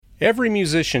Every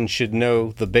musician should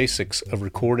know the basics of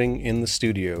recording in the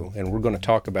studio, and we're going to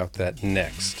talk about that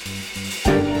next.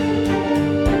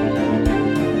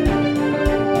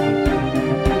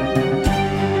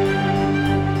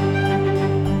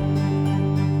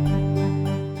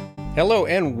 Hello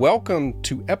and welcome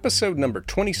to episode number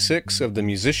 26 of the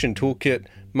Musician Toolkit.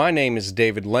 My name is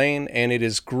David Lane, and it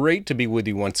is great to be with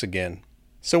you once again.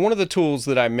 So one of the tools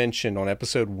that I mentioned on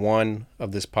episode 1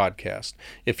 of this podcast,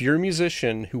 if you're a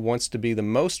musician who wants to be the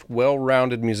most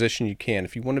well-rounded musician you can,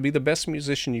 if you want to be the best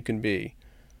musician you can be,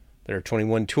 there are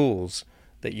 21 tools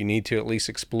that you need to at least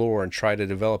explore and try to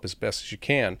develop as best as you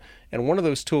can. And one of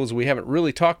those tools we haven't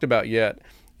really talked about yet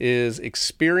is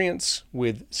experience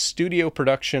with studio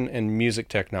production and music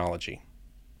technology.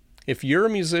 If you're a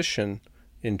musician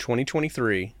in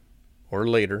 2023 or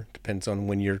later, depends on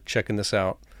when you're checking this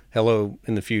out, hello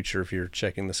in the future if you're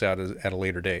checking this out at a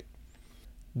later date,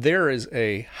 there is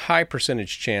a high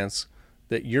percentage chance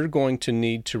that you're going to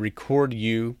need to record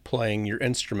you playing your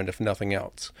instrument, if nothing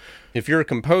else. If you're a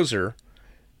composer,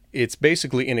 it's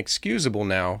basically inexcusable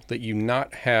now that you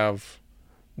not have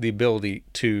the ability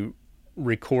to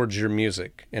record your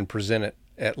music and present it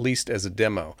at least as a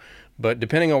demo. But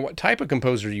depending on what type of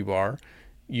composer you are,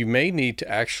 you may need to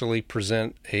actually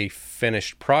present a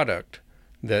finished product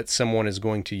that someone is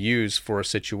going to use for a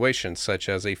situation, such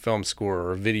as a film score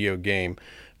or a video game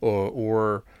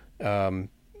or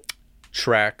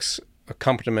tracks,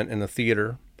 accompaniment in the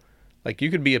theater. Like you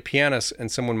could be a pianist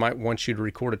and someone might want you to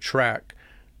record a track,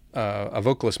 a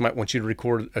vocalist might want you to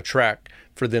record a track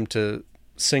for them to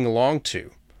sing along to.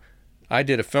 I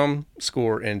did a film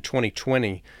score in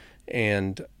 2020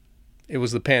 and it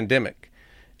was the pandemic.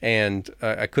 And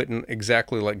I couldn't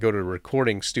exactly go to a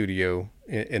recording studio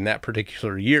in that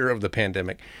particular year of the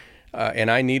pandemic.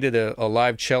 And I needed a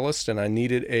live cellist and I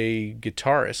needed a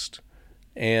guitarist.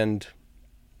 And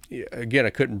again,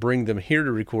 I couldn't bring them here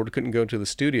to record. I couldn't go to the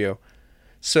studio.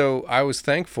 So I was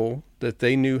thankful that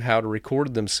they knew how to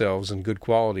record themselves in good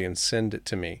quality and send it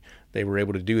to me. They were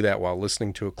able to do that while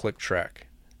listening to a click track.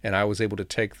 And I was able to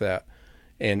take that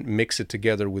and mix it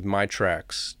together with my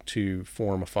tracks to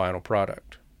form a final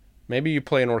product. Maybe you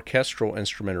play an orchestral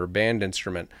instrument or a band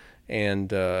instrument and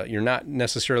you're not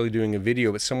necessarily doing a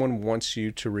video, but someone wants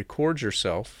you to record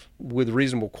yourself with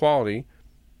reasonable quality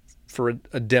for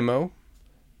a demo,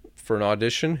 for an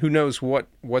audition. Who knows what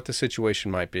the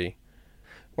situation might be.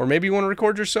 Or maybe you want to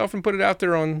record yourself and put it out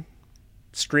there on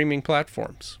streaming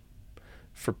platforms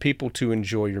for people to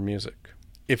enjoy your music.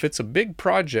 If it's a big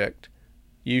project,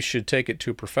 you should take it to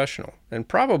a professional. And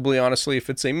probably, honestly, if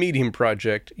it's a medium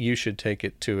project, you should take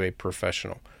it to a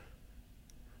professional.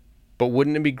 But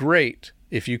wouldn't it be great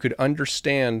if you could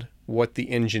understand what the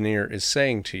engineer is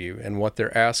saying to you and what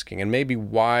they're asking and maybe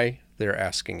why they're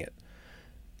asking it?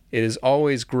 It is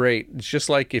always great. It's just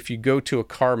like if you go to a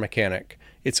car mechanic,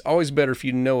 it's always better if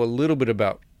you know a little bit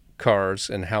about cars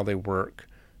and how they work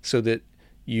so that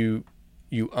you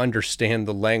understand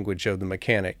the language of the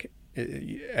mechanic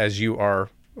as you are,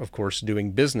 of course,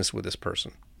 doing business with this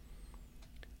person.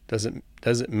 Doesn't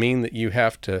mean that you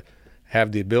have to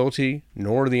have the ability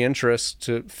nor the interest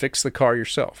to fix the car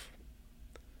yourself.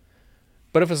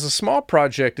 But if it's a small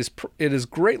project, it is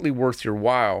greatly worth your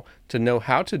while to know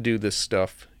how to do this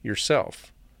stuff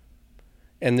yourself.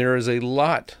 And there is a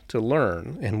lot to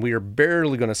learn, and we are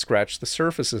barely going to scratch the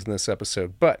surfaces in this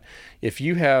episode. But if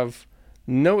you have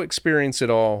no experience at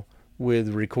all with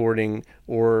recording,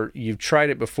 or you've tried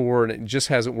it before and it just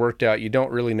hasn't worked out, you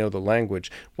don't really know the language,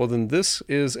 well then this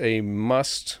is a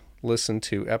must listen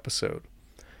to episode.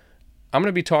 I'm going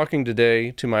to be talking today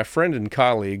to my friend and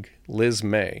colleague, Liz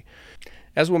May.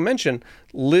 As we'll mention,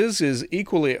 Liz is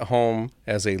equally at home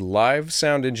as a live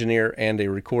sound engineer and a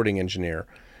recording engineer,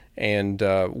 and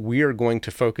we are going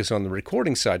to focus on the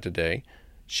recording side today.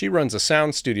 She runs a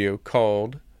sound studio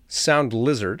called Sound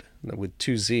Lizard, with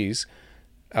 2 Z's,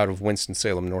 out of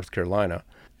Winston-Salem, North Carolina.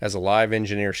 As a live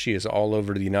engineer, she is all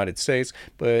over the United States,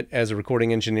 but as a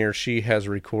recording engineer, she has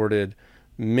recorded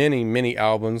many, many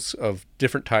albums of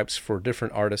different types for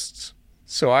different artists.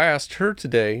 So I asked her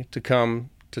today to come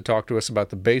to talk to us about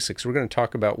the basics. We're going to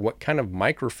talk about what kind of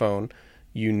microphone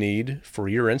you need for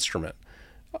your instrument.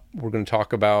 We're going to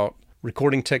talk about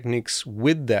recording techniques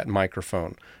with that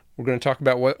microphone. We're going to talk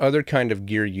about what other kind of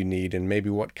gear you need and maybe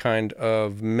what kind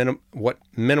of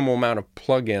minimal amount of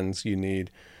plugins you need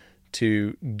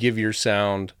to give your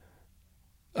sound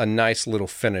a nice little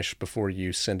finish before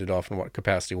you send it off, and what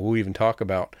capacity. We'll even talk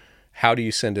about how do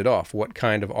you send it off, what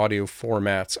kind of audio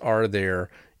formats are there,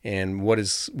 and what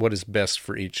is best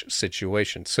for each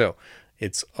situation. So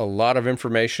it's a lot of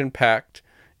information packed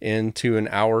into an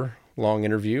hour-long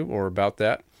interview or about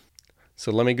that.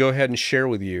 So let me go ahead and share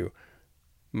with you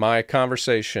my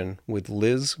conversation with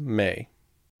Liz May.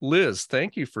 Liz,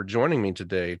 thank you for joining me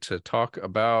today to talk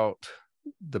about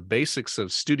the basics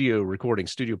of studio recording,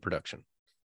 studio production.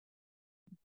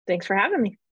 Thanks for having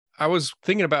me. I was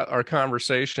thinking about our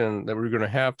conversation that we were going to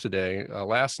have today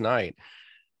last night,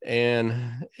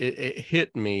 and it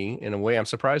hit me in a way I'm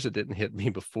surprised it didn't hit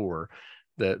me before,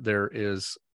 that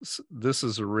this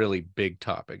is a really big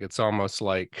topic. It's almost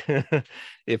like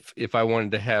if I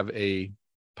wanted to have a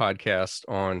podcast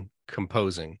on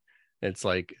composing, it's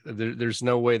like there's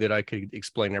no way that I could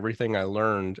explain everything I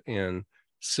learned in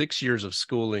 6 years of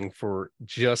schooling for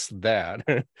just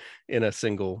that in a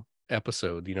single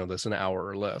episode, that's an hour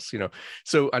or less,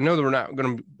 so I know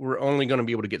that we're only going to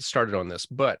be able to get started on this,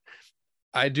 but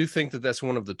I do think that that's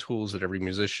one of the tools that every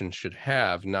musician should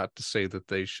have, not to say that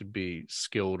they should be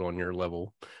skilled on your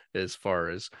level as far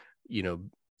as,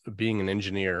 being an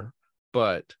engineer,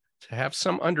 but to have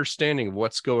some understanding of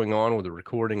what's going on with the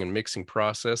recording and mixing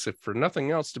process, if for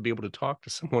nothing else, to be able to talk to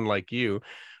someone like you,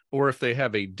 or if they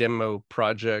have a demo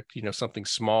project, something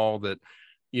small that,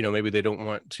 maybe they don't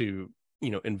want to,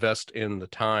 invest in the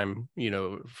time,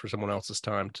 for someone else's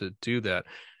time to do that.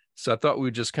 So I thought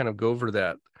we'd just kind of go over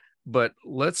that. But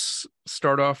let's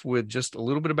start off with just a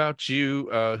little bit about you,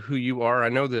 who you are. I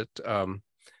know that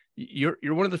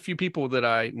you're one of the few people that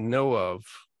I know of,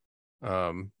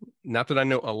 not that I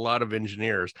know a lot of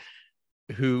engineers,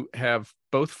 who have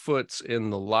both foots in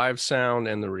the live sound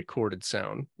and the recorded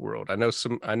sound world.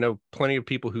 I know plenty of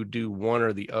people who do one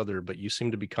or the other, but you seem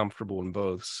to be comfortable in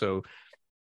both. So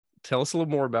tell us a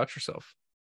little more about yourself.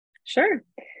 Sure.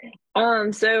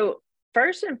 So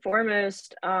first and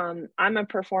foremost, I'm a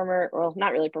performer, well,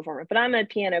 not really a performer, but I'm a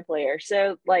piano player.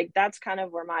 So like, that's kind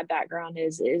of where my background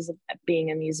is being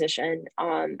a musician.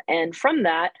 And from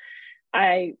that,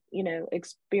 I,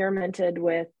 experimented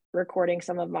with recording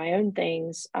some of my own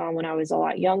things when I was a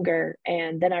lot younger.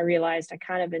 And then I realized I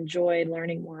kind of enjoyed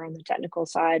learning more on the technical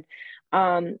side.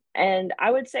 And I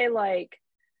would say like,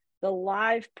 the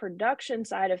live production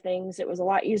side of things, it was a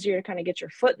lot easier to kind of get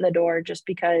your foot in the door, just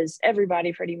because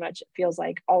everybody pretty much, it feels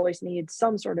like, always needs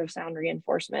some sort of sound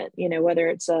reinforcement, whether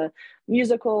it's a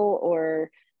musical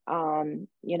or,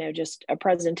 just a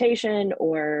presentation,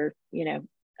 or,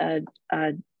 a,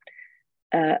 a,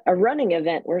 a running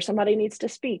event where somebody needs to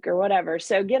speak or whatever.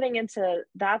 So getting into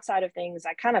that side of things,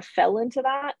 I kind of fell into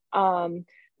that.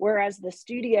 Whereas the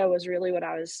studio was really what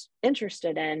I was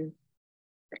interested in.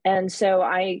 And so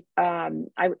I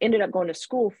ended up going to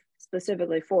school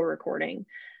specifically for recording,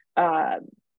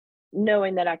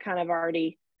 knowing that I kind of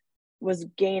already was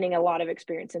gaining a lot of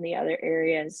experience in the other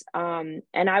areas. And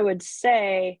I would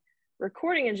say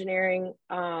recording engineering,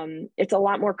 it's a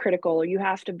lot more critical. You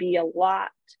have to be a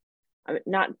lot,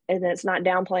 and it's not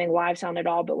downplaying live sound at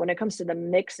all, but when it comes to the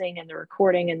mixing and the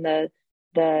recording and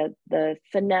the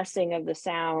finessing of the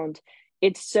sound,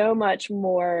 it's so much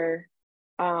more,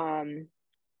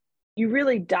 you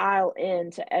really dial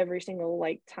into every single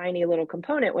like tiny little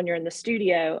component when you're in the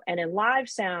studio. And in live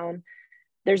sound,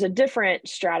 there's a different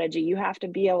strategy. You have to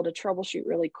be able to troubleshoot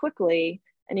really quickly,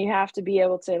 and you have to be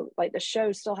able to, like, the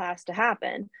show still has to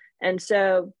happen. And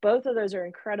so both of those are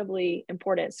incredibly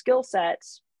important skill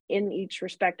sets in each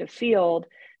respective field,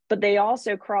 but they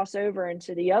also cross over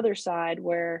into the other side,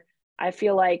 where I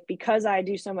feel like because I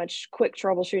do so much quick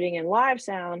troubleshooting in live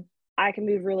sound, I can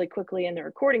move really quickly in the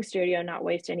recording studio, not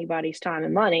waste anybody's time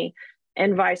and money,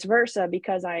 and vice versa.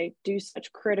 Because I do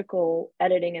such critical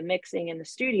editing and mixing in the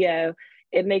studio,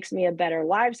 it makes me a better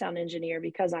live sound engineer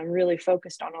because I'm really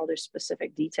focused on all those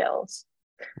specific details.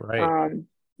 Right.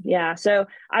 Yeah. So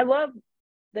I love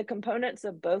the components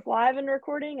of both live and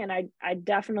recording. And I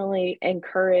definitely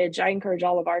encourage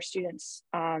all of our students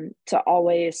to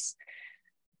always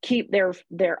keep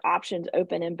their options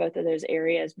open in both of those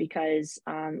areas, because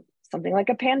something like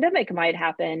a pandemic might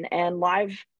happen and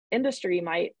live industry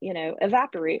might,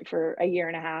 evaporate for a year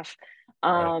and a half.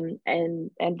 Right.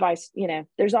 And vice,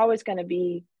 there's always going to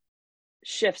be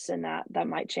shifts in that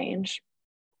might change.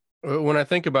 When I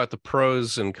think about the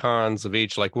pros and cons of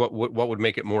each, like what would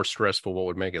make it more stressful, what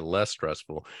would make it less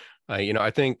stressful,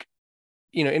 I think,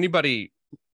 anybody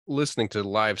listening to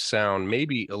live sound may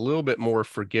be a little bit more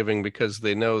forgiving, because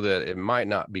they know that it might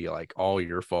not be like all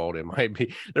your fault.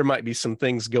 There might be some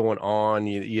things going on,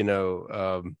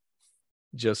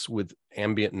 just with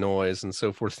ambient noise and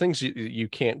so forth, things you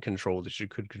can't control that you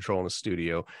could control in a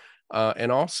studio.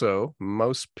 And also,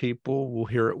 most people will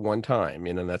hear it one time,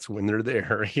 and that's when they're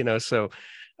there, so,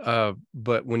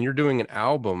 but when you're doing an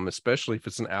album, especially if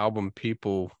it's an album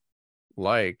people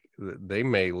like, they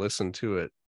may listen to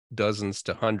it dozens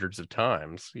to hundreds of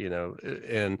times,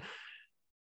 and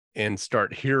and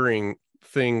start hearing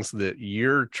things that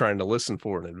you're trying to listen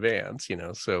for in advance,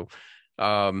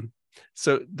 um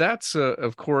so that's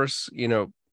of course,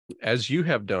 as you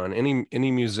have done,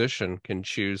 any musician can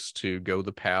choose to go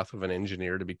the path of an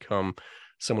engineer to become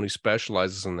someone who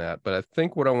specializes in that. But I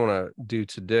think what I want to do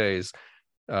today is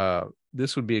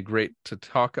this would be a great to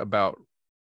talk about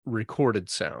recorded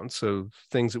sound, so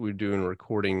things that we do in a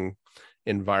recording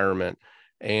environment.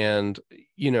 And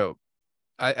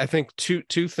I think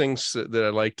two things that I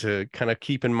like to kind of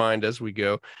keep in mind as we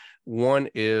go. One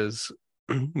is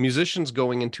musicians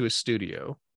going into a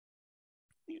studio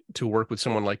to work with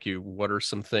someone like you. What are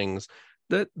some things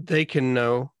that they can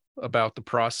know about the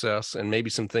process, and maybe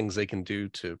some things they can do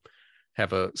to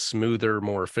have a smoother,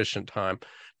 more efficient time?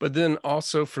 But then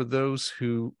also for those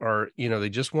who are, they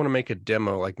just want to make a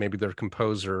demo, like maybe they're a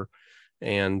composer.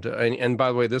 And by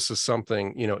the way, this is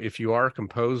something, if you are a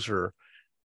composer,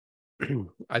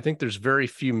 I think there's very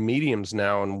few mediums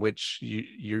now in which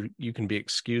you can be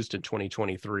excused in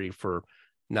 2023 for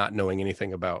not knowing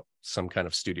anything about some kind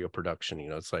of studio production.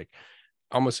 It's like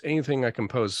almost anything I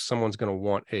compose, someone's going to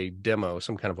want a demo,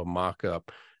 some kind of a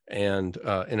mock-up. And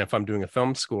if I'm doing a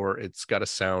film score, it's got to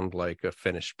sound like a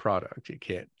finished product. It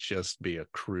can't just be a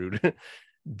crude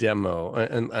demo,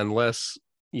 and unless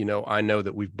I know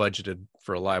that we've budgeted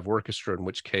for a live orchestra, in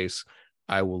which case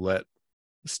I will let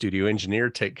studio engineer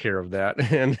take care of that,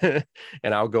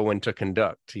 and I'll go in to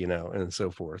conduct, and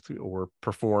so forth, or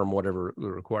perform whatever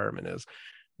the requirement is.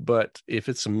 But if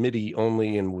it's a MIDI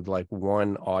only and with like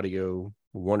one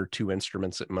or two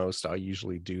instruments at most, I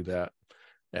usually do that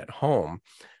at home.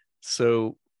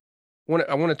 So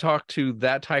I want to talk to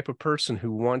that type of person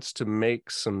who wants to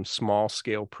make some small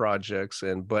scale projects,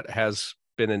 but has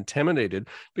been intimidated,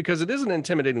 because it is an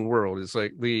intimidating world. It's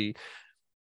like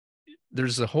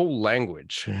there's a whole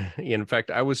language. In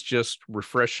fact, I was just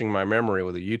refreshing my memory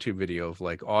with a YouTube video of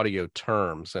like audio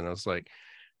terms, and I was like,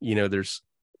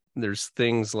 there's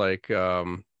things like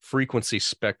frequency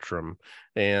spectrum,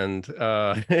 and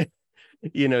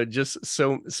just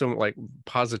so like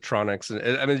positronics,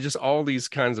 and I mean just all these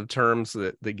kinds of terms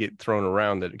that get thrown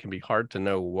around, that it can be hard to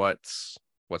know what's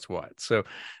what. So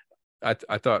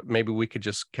I thought maybe we could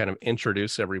just kind of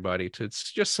introduce everybody to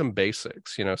just some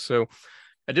basics. So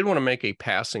I did want to make a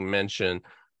passing mention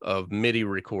of MIDI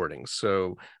recordings.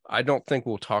 So I don't think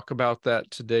we'll talk about that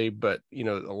today, but a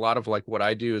lot of like what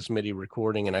I do is MIDI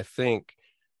recording, and I think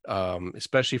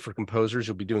especially for composers,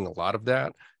 you'll be doing a lot of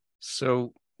that.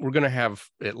 So we're going to have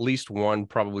at least one,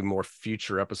 probably more,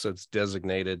 future episodes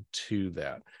designated to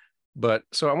that. But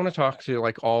so I want to talk to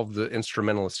like all of the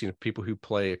instrumentalists, people who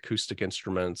play acoustic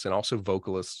instruments, and also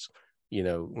vocalists,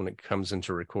 when it comes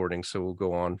into recording. So we'll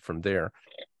go on from there.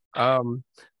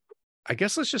 I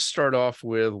guess let's just start off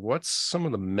with, what's some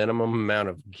of the minimum amount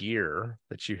of gear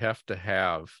that you have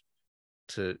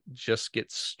to just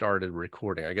get started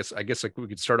recording? I guess like we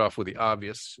could start off with the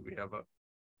obvious.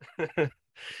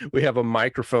 We have a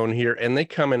microphone here, and they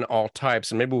come in all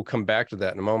types, and maybe we'll come back to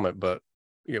that in a moment. But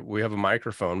we have a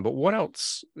microphone. But what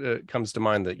else comes to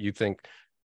mind that you think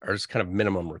are just kind of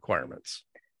minimum requirements?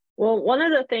 Well, one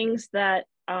of the things that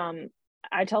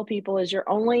I tell people is you're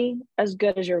only as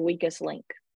good as your weakest link.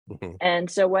 Mm-hmm. And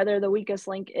so whether the weakest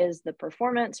link is the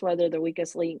performance, whether the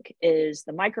weakest link is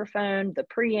the microphone, the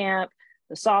preamp,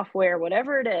 the software,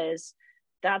 whatever it is,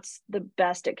 that's the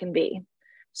best it can be.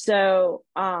 So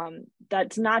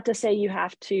that's not to say you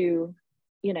have to,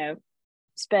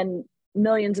 spend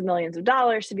millions and millions of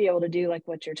dollars to be able to do like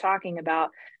what you're talking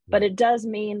about. But it does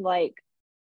mean, like,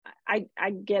 I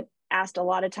get asked a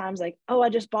lot of times, like, oh, I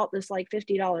just bought this like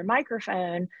 $50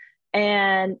 microphone,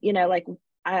 and like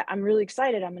I'm really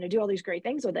excited, I'm going to do all these great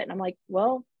things with it. And I'm like,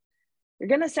 well, you're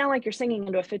going to sound like you're singing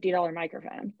into a $50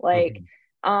 microphone, like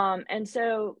and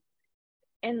so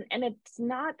and it's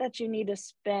not that you need to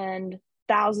spend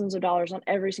thousands of dollars on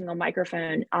every single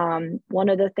microphone. One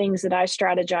of the things that I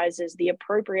strategize is the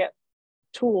appropriate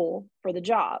tool for the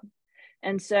job.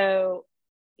 And so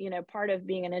part of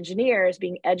being an engineer is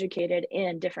being educated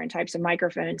in different types of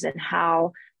microphones and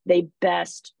how they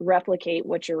best replicate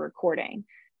what you're recording.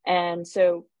 And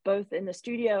so both in the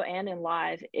studio and in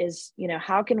live is,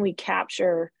 how can we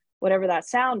capture whatever that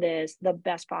sound is the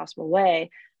best possible way?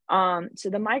 So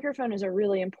the microphone is a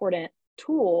really important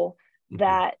tool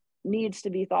that needs to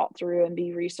be thought through and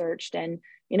be researched. And,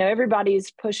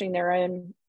 everybody's pushing their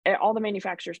own, all the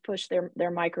manufacturers push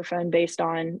their microphone based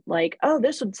on like, oh,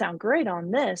 this would sound great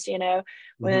on this,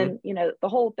 when, the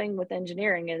whole thing with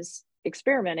engineering is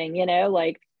experimenting,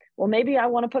 like well, maybe I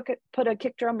want to put a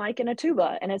kick drum mic in a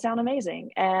tuba and it sounds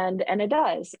amazing. And it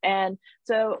does. And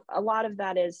so a lot of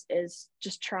that is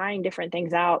just trying different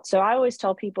things out. So I always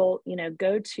tell people,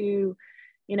 go to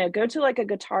like a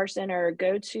guitar center,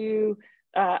 go to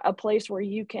a place where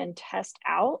you can test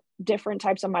out different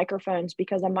types of microphones,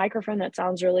 because a microphone that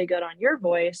sounds really good on your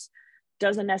voice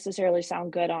doesn't necessarily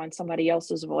sound good on somebody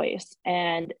else's voice.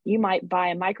 And you might buy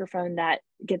a microphone that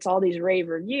gets all these rave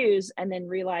reviews and then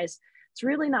realize it's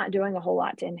really not doing a whole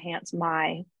lot to enhance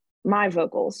my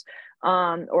vocals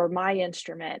or my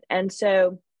instrument. And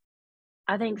so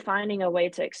I think finding a way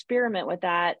to experiment with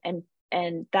that,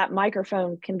 and that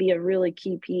microphone can be a really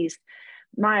key piece.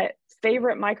 My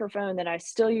favorite microphone that I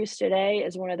still use today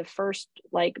is one of the first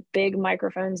like big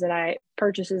microphones that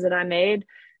I made.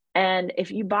 And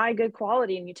if you buy good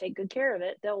quality and you take good care of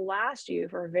it, they'll last you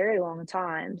for a very long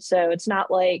time. So it's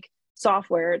not like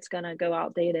software, it's going to go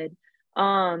outdated.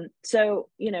 So,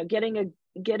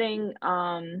 getting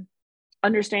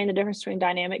understanding the difference between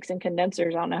dynamics and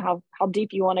condensers. I don't know how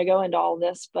deep you want to go into all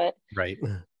this, but Right.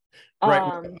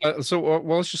 Right. Well,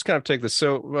 let's just kind of take this.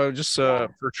 So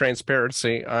for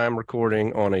transparency, I'm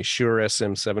recording on a Shure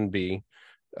SM7B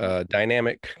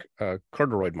dynamic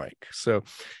corduroy mic. So,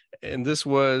 and this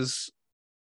was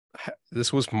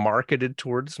marketed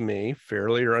towards me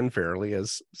fairly or unfairly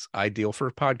as ideal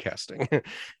for podcasting.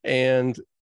 And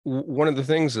one of the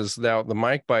things is now the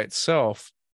mic by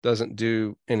itself doesn't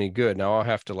do any good. Now I'll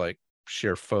have to like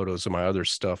share photos of my other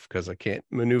stuff because I can't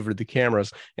maneuver the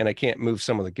cameras and I can't move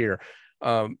some of the gear.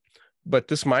 But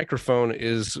this microphone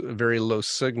is very low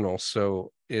signal,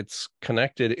 so it's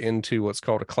connected into what's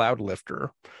called a cloud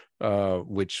lifter,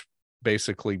 which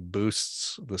basically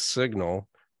boosts the signal.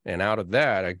 And out of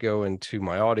that, I go into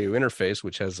my audio interface,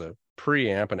 which has a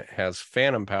preamp and it has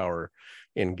phantom power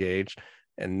engaged.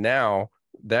 And now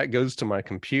that goes to my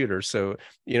computer. So,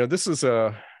 this is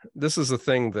a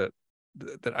thing that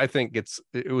I think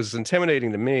it was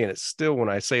intimidating to me. And it's still, when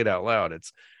I say it out loud,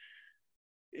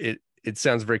 it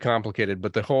sounds very complicated,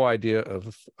 but the whole idea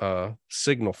of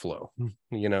signal flow,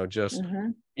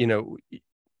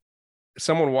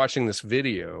 someone watching this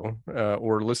video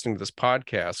or listening to this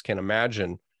podcast can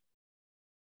imagine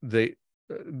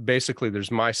basically there's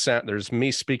my sound, there's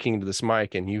me speaking to this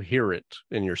mic and you hear it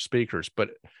in your speakers. But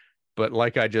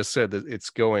like I just said, that it's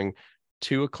going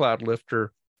to a cloud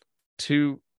lifter,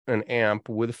 to an amp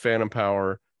with phantom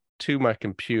power, to my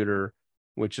computer,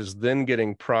 which is then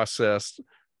getting processed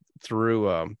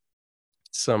through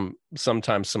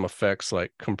sometimes some effects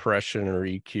like compression or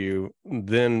EQ,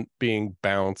 then being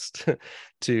bounced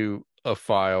to a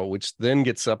file, which then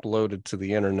gets uploaded to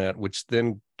the internet, which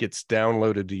then gets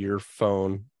downloaded to your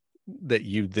phone that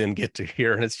you then get to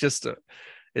hear. And it's just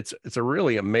it's a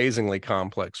really amazingly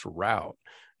complex route,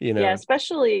 Yeah,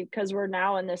 especially because we're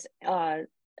now in this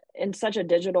in such a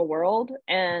digital world.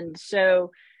 And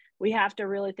so we have to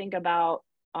really think about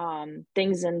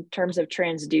things in terms of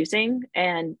transducing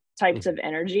and types of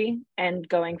energy, and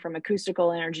going from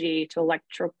acoustical energy to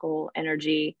electrical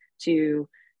energy to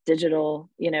digital,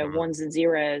 ones and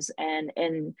zeros, and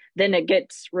then it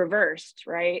gets reversed,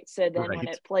 right? So then when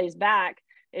it plays back,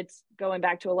 it's going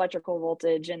back to electrical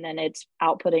voltage, and then it's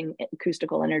outputting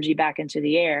acoustical energy back into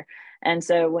the air. And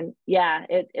so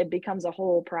it becomes a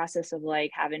whole process of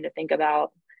like having to think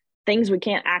about things we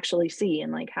can't actually see,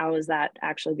 and like how is that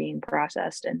actually being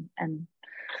processed and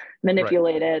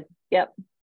manipulated. Right. Yep.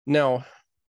 Now,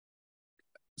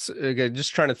 so again,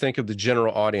 just trying to think of the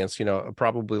general audience,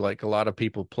 probably like a lot of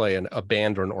people play a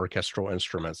band or an orchestral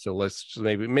instrument. So let's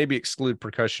maybe exclude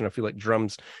percussion. I feel like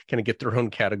drums kind of get their own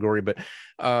category. But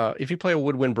if you play a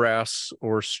woodwind, brass,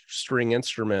 or string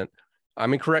instrument, I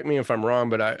mean, correct me if I'm wrong,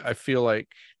 but I feel like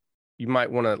you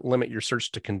might want to limit your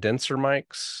search to condenser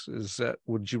mics.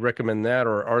 Would you recommend that,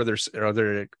 or are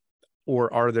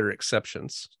there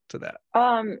exceptions to that?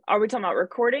 Are we talking about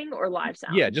recording or live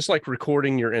sound? Yeah, just like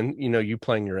recording you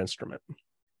playing your instrument.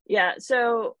 Yeah.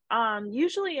 So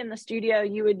usually in the studio,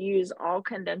 you would use all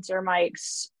condenser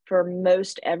mics for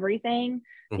most everything.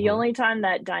 Mm-hmm. The only time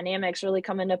that dynamics really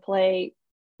come into play,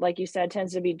 like you said,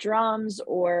 tends to be drums,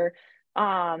 or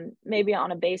maybe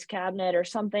on a bass cabinet or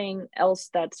something else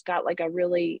that's got like a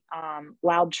really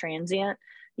loud transient.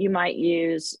 You might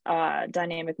use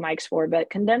dynamic mics for, but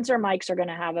condenser mics are going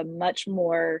to have a much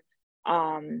more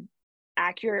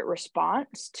accurate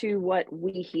response to what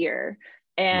we hear.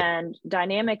 And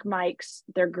dynamic mics,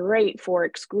 they're great for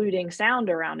excluding sound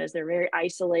around us. They're very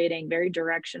isolating, very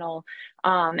directional.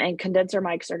 And condenser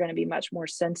mics are going to be much more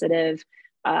sensitive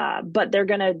but they're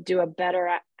going to do a better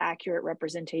accurate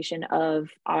representation of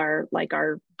our like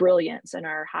our brilliance and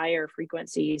our higher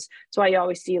frequencies. So I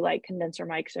always see like condenser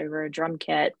mics over a drum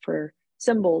kit for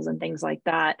cymbals and things like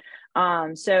that.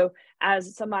 So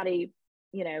as somebody,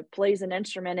 you know, plays an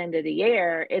instrument into the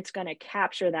air, it's going to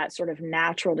capture that sort of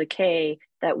natural decay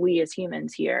that we as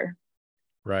humans hear.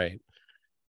 Right.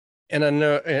 And I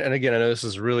know, and again, I know this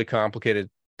is a really complicated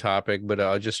topic, but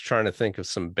I'm just trying to think of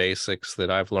some basics that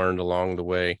I've learned along the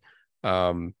way.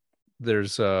 Um, I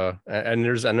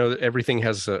know that everything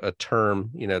has a term,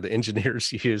 you know, the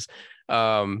engineers use.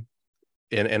 Um,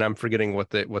 and I'm forgetting what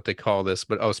they call this,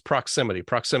 but it's proximity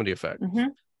effect. Mm-hmm.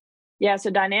 Yeah. So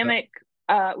dynamic,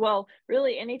 well,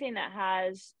 really anything that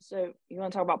has, so you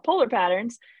want to talk about polar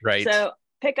patterns. Right. So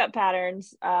pickup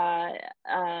patterns,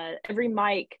 every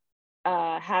mic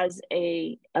has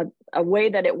a way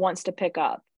that it wants to pick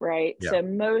up, right? Yeah. So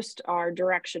most are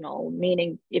directional,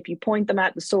 meaning if you point them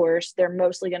at the source, they're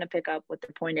mostly going to pick up what they're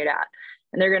pointed at,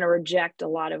 and they're going to reject a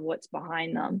lot of what's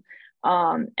behind them.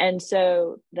 And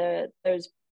so those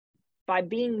by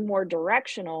being more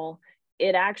directional,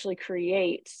 it actually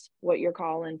creates what you're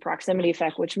calling proximity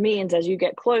effect, which means as you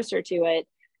get closer to it,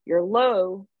 your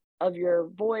low of your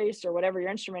voice or whatever your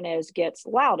instrument is gets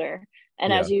louder.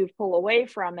 And Yeah. as you pull away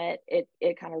from it,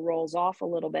 it kind of rolls off a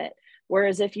little bit.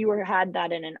 Whereas if you had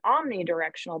that in an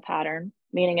omnidirectional pattern,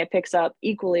 meaning it picks up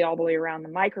equally all the way around the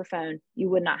microphone, you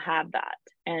would not have that.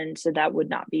 And so that would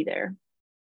not be there.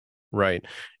 Right.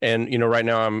 And, you know, right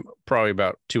now I'm probably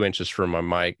about 2 inches from my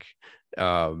mic.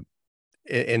 Um,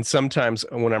 and sometimes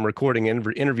when I'm recording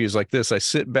interviews like this, I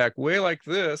sit back way like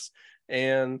this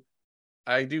and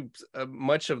I do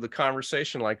much of the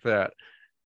conversation like that.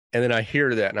 And then I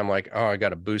hear that and I'm like, oh, I got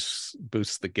to boost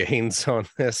the gains on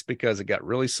this because it got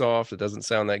really soft. It doesn't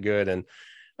sound that good. And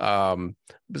um,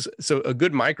 so a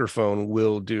good microphone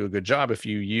will do a good job if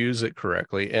you use it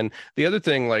correctly. And the other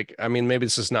thing, like, I mean, maybe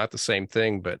this is not the same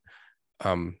thing, but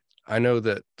I know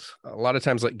that a lot of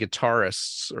times like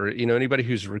guitarists or, you know, anybody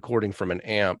who's recording from an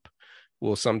amp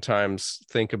will sometimes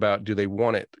think about, do they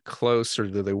want it close or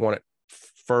do they want it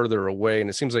further away? And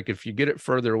it seems like if you get it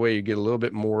further away, you get a little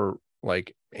bit more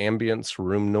like ambience,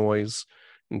 room noise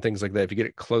and things like that. If you get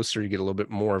it closer, you get a little bit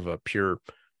more of a pure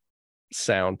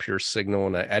sound, pure signal.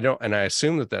 And I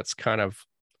assume that that's kind of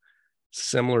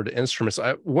similar to instruments.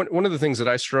 One of the things that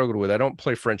I struggled with, I don't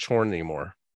play French horn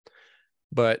anymore,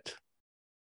 but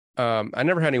I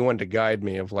never had anyone to guide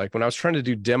me of like when I was trying to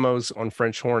do demos on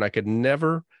French horn, I could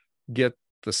never get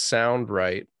the sound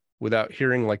right without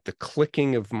hearing like the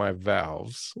clicking of my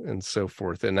valves and so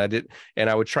forth. And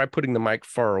I would try putting the mic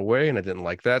far away and I didn't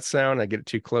like that sound. I'd get it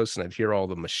too close and I'd hear all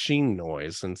the machine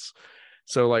noise. And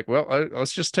so like, well,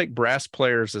 let's just take brass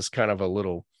players as kind of a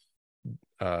little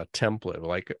template.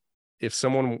 Like if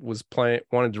someone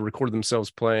wanted to record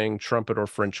themselves playing trumpet or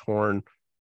French horn,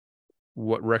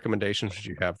 what recommendations would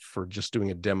you have for just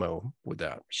doing a demo with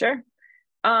that? Sure.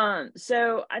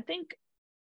 So I think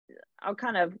I'll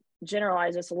kind of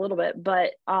generalize this a little bit,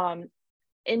 but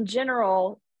in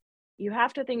general, you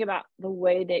have to think about the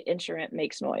way the instrument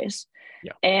makes noise.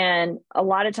 Yeah. And a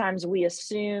lot of times we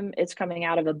assume it's coming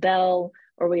out of a bell,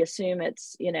 or we assume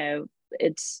it's, you know,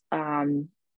 it's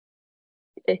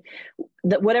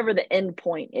whatever the end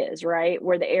point is, right?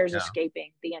 Where the air is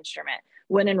escaping the instrument.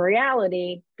 When in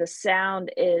reality, the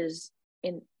sound is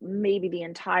in maybe the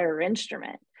entire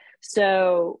instrument.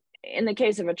 So in the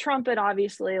case of a trumpet,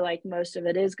 obviously, like most of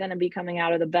it is going to be coming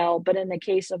out of the bell. But in the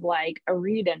case of like a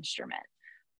reed instrument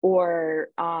or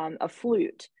a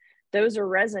flute, those are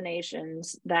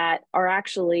resonations that are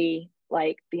actually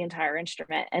like the entire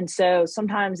instrument. And so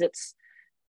sometimes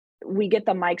we get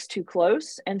the mics too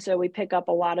close, and so we pick up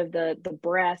a lot of the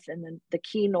breath and the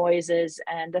key noises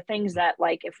and the things that,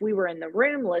 like, if we were in the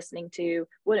room listening to,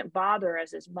 wouldn't bother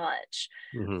us as much.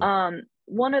 Mm-hmm.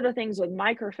 One of the things with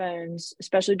microphones,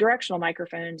 especially directional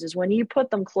microphones, is when you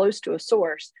put them close to a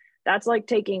source, that's like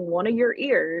taking one of your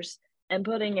ears and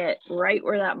putting it right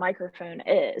where that microphone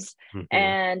is. Mm-hmm.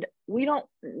 And we don't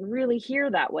really hear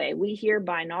that way. We hear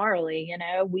binaurally, you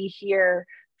know, we hear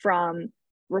from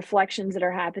reflections that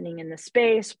are happening in the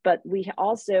space, but we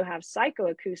also have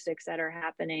psychoacoustics that are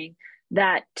happening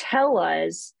that tell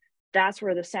us that's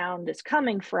where the sound is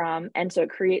coming from. And so it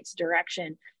creates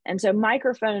direction. And so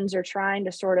microphones are trying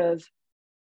to sort of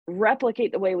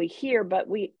replicate the way we hear, but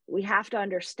we have to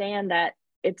understand that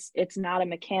it's not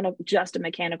just a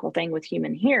mechanical thing with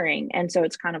human hearing. And so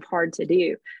it's kind of hard to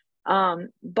do.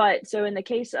 But so in the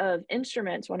case of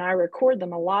instruments, when I record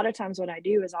them, a lot of times what I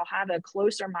do is I'll have a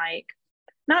closer mic,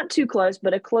 not too close,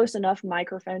 but a close enough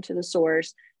microphone to the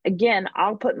source. Again,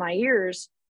 I'll put my ears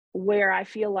where I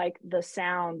feel like the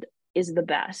sound is the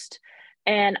best.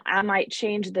 And I might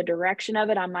change the direction of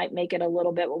it. I might make it a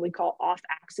little bit what we call off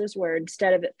axis, where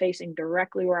instead of it facing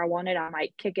directly where I want it, I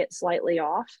might kick it slightly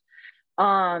off.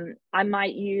 I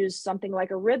might use something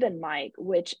like a ribbon mic,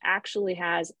 which actually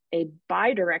has a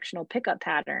bidirectional pickup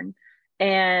pattern,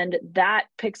 and that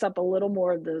picks up a little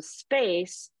more of the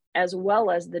space as well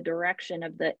as the direction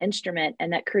of the instrument,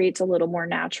 and that creates a little more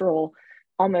natural,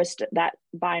 almost that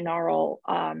binaural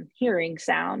hearing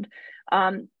sound.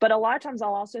 But a lot of times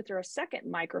I'll also throw a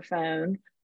second microphone,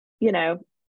 you know,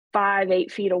 5,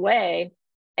 8 feet away,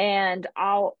 and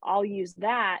I'll use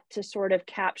that to sort of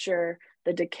capture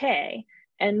the decay.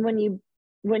 And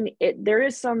there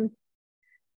is some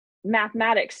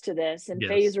mathematics to this and Yes.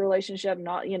 phase relationship,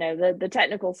 not, the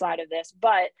technical side of this,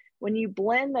 but when you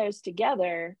blend those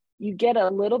together, you get a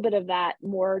little bit of that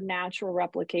more natural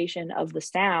replication of the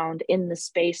sound in the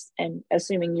space, and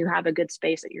assuming you have a good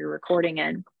space that you're recording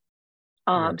in.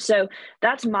 Right. So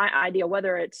that's my idea,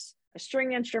 whether it's a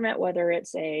string instrument, whether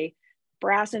it's a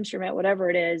brass instrument, whatever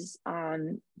it is.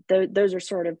 Those are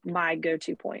sort of my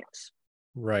go-to points.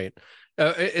 Right.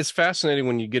 It's fascinating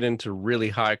when you get into really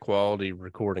high quality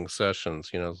recording sessions.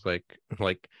 It's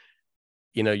like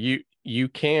you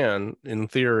can, in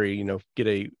theory, get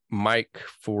a mic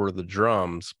for the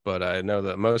drums, but I know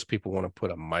that most people want to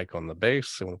put a mic on the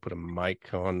bass. They want to put a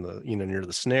mic on the, near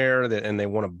the snare, and they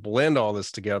want to blend all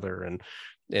this together. And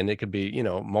it could be,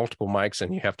 multiple mics,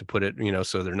 and you have to put it,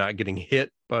 so they're not getting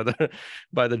hit by the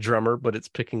by the drummer, but it's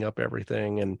picking up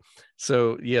everything. And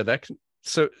so, yeah,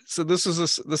 so this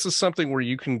is something where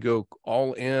you can go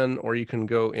all in, or you can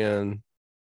go in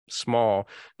small.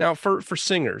 Now, for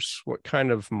singers, what kind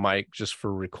of mic, just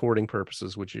for recording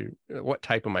purposes, what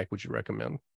type of mic would you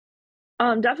recommend?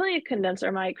 Definitely a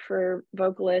condenser mic for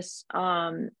vocalists.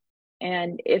 And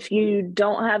if you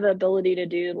don't have the ability to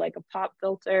do like a pop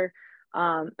filter,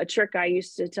 a trick I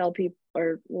used to tell people,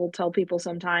 or will tell people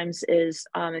sometimes, is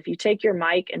if you take your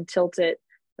mic and tilt it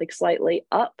like slightly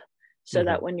up, so Mm-hmm.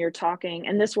 that when you're talking,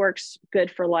 and this works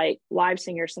good for like live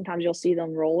singers, sometimes you'll see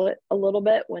them roll it a little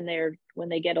bit when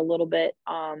they get a little bit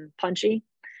punchy,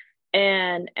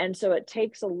 and so it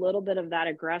takes a little bit of that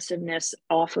aggressiveness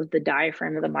off of the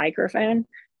diaphragm of the microphone,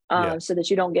 Yeah. so that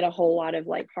you don't get a whole lot of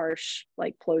like harsh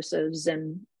like plosives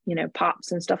and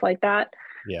pops and stuff like that.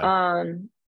 Yeah. Um,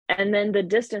 and then the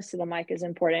distance to the mic is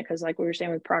important, because like we were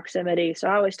saying with proximity, so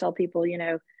I always tell people,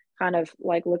 kind of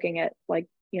like looking at like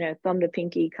thumb to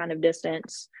pinky kind of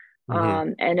distance.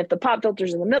 Mm-hmm. And if the pop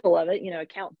filter's in the middle of it,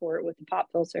 account for it with the pop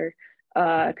filter,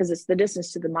 because it's the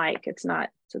distance to the mic, it's not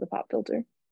to the pop filter.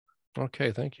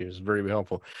 Okay, thank you. It's very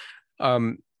helpful.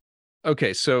 Um,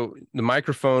 okay, so the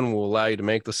microphone will allow you to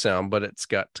make the sound, but it's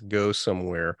got to go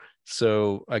somewhere.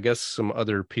 So I guess some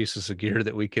other pieces of gear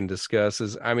that we can discuss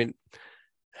is, I mean,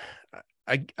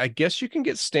 I guess you can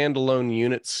get standalone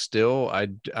units still. I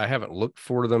haven't looked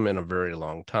for them in a very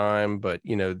long time, but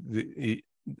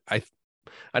I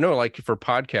I know, like, for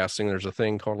podcasting, there's a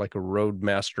thing called like a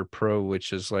Roadmaster Pro,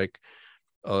 which is like,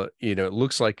 it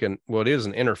looks like it is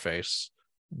an interface,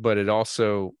 but it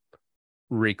also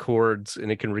records,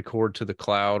 and it can record to the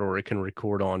cloud, or it can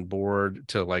record on board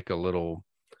to like a little,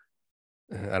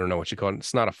 I don't know what you call it.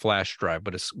 It's not a flash drive,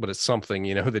 but it's something,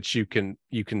 that you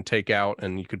can take out,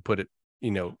 and you could put it,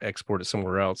 export it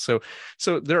somewhere else.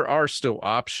 So there are still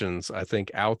options, I think,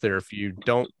 out there if you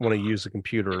don't want to use a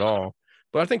computer at all.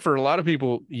 But I think for a lot of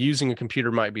people, using a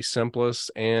computer might be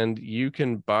simplest, and you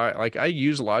can buy, like, I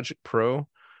use Logic Pro,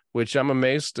 which I'm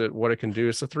amazed at what it can do.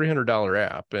 It's a $300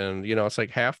 app, and it's like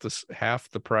half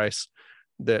the price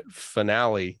that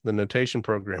Finale, the notation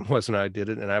program, was when I did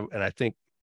it. And I think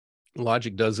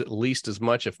Logic does at least as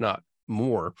much, if not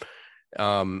more.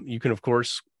 You can, of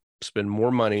course, spend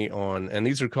more money on, and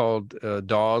these are called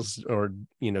DAWs, or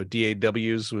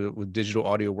DAWs, with digital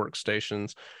audio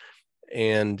workstations,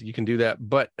 and you can do that.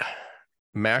 But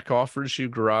Mac offers you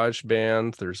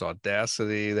GarageBand. There's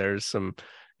Audacity. There's some.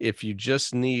 If you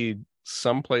just need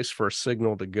some place for a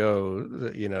signal to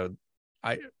go,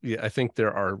 I think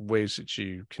there are ways that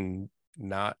you can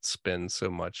not spend so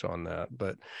much on that.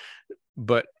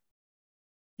 But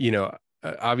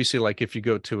obviously, like, if you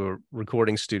go to a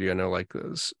recording studio, I know, like,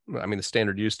 this, I mean, the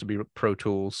standard used to be Pro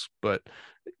Tools, but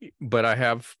I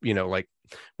have, like,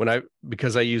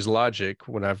 because I use Logic,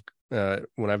 when I've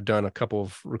done a couple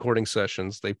of recording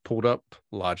sessions, they pulled up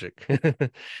Logic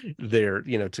there,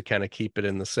 to kind of keep it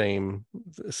in the same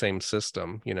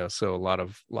system, so a lot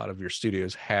of your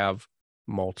studios have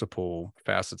multiple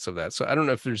facets of that. So I don't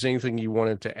know if there's anything you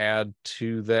wanted to add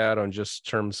to that, on just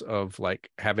terms of like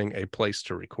having a place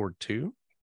to record to.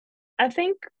 I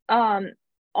think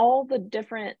all the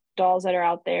different dolls that are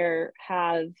out there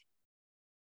have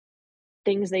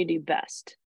things they do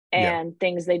best Yeah. and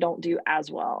things they don't do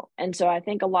as well. And so I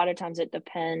think a lot of times it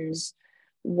depends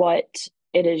what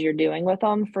it is you're doing with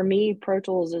them. For me, Pro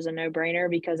Tools is a no-brainer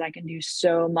because I can do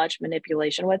so much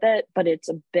manipulation with it, but it's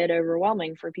a bit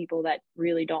overwhelming for people that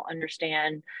really don't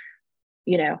understand,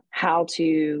 how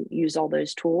to use all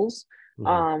those tools.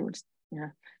 Mhm. Yeah.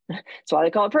 That's why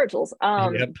they call it Pro Tools.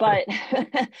 Yep. But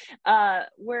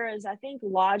whereas I think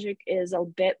Logic is a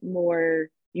bit more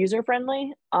user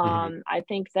friendly. Mhm. I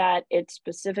think that it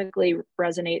specifically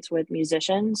resonates with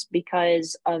musicians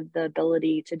because of the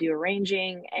ability to do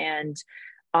arranging and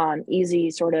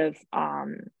easy sort of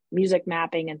music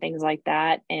mapping and things like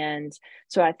that. And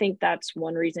so I think that's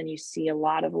one reason you see a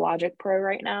lot of Logic Pro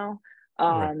right now.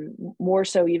 Right. More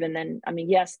so even than, I mean,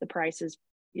 yes, the price is,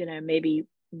 maybe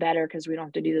better because we don't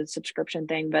have to do the subscription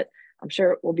thing, but I'm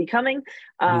sure it will be coming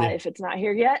Yeah. if it's not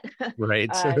here yet. Right.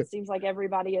 It seems like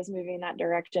everybody is moving in that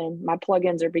direction. My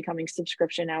plugins are becoming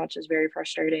subscription now, which is very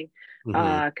frustrating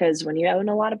Mhm. because when you own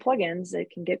a lot of plugins, it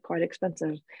can get quite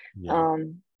expensive. Yeah.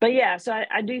 But yeah, so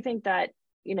I do think that,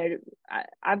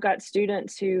 I've got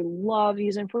students who love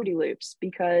using Fruity Loops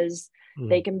because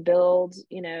they Mhm. can build,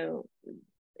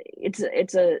 it's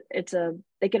a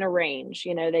they can arrange,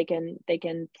 they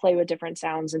can play with different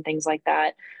sounds and things like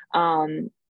that.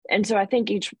 And so I think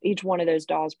each one of those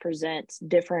dolls presents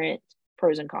different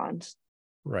pros and cons.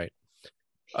 Right.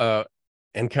 Uh,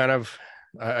 and kind of,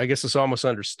 I guess it's almost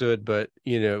understood, but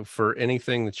for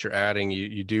anything that you're adding,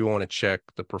 you do want to check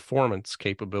the performance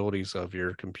capabilities of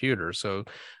your computer. So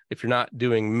if you're not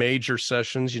doing major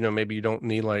sessions, maybe you don't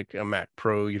need like a Mac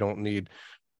Pro, you don't need,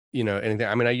 anything.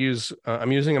 I mean,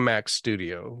 I'm using a Mac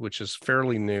Studio, which is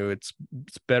fairly new. It's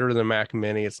better than Mac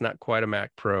Mini. It's not quite a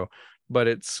Mac Pro, but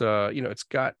it's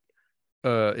maxed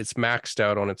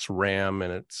out on its RAM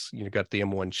and it's got the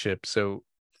M1 chip. So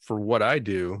for what I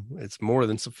do, it's more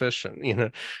than sufficient,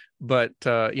 But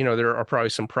there are probably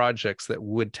some projects that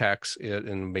would tax it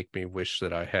and make me wish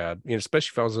that I had,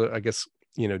 especially if I was, I guess,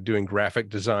 doing graphic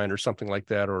design or something like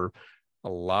that, or a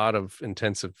lot of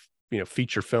intensive,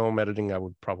 feature film editing. I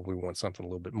would probably want something a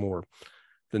little bit more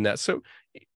than that. So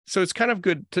it's kind of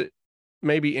good to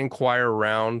maybe inquire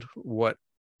around what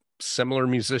similar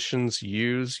musicians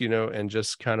use, and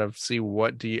just kind of see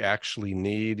what do you actually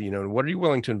need, and what are you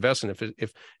willing to invest in.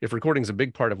 If recording is a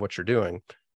big part of what you're doing,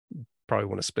 probably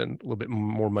want to spend a little bit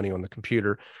more money on the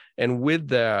computer. And with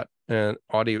that, an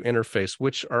audio interface,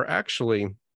 which are actually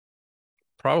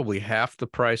probably half the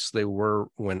price they were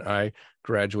when I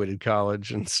graduated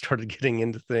college and started getting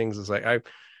into things. Is like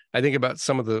I think about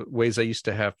some of the ways I used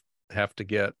to have to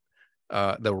get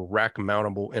the rack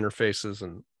mountable interfaces,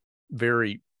 and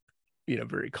very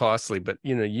very costly, but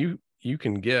you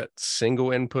can get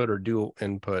single input or dual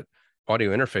input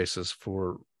audio interfaces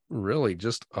for really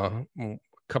just a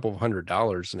couple of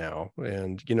 $100 now.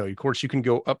 And of course you can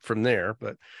go up from there,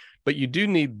 but you do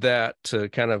need that to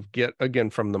kind of get again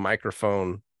from the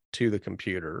microphone to the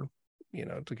computer,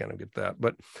 to kind of get that.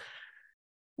 But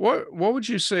what would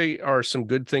you say are some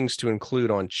good things to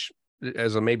include on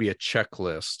as a maybe a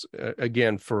checklist,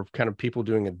 again, for kind of people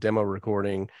doing a demo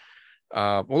recording?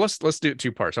 Well, let's do it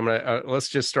two parts. I'm gonna let's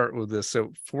just start with this.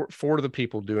 So for the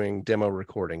people doing demo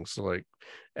recordings, like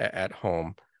at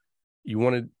home, you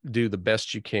want to do the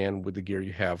best you can with the gear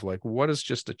you have. Like, what is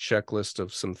just a checklist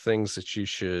of some things that you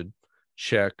should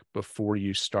check before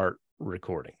you start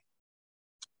recording?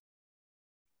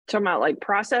 Talking about like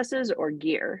processes or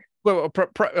gear. Well,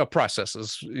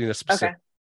 processes, specific. Okay.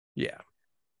 Yeah.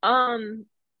 Um,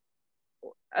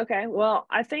 okay. Well,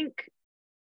 I think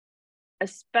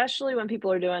especially when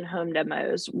people are doing home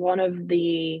demos, one of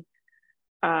the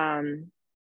um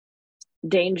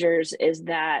dangers is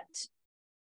that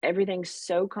everything's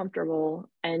so comfortable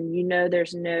and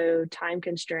there's no time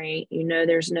constraint,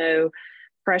 there's no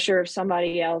pressure of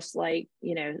somebody else like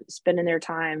spending their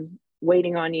time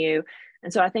waiting on you.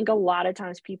 And so I think a lot of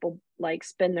times people like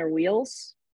spin their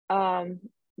wheels um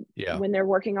Yeah. when they're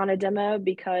working on a demo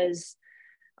because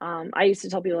I used to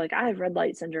tell people like I have red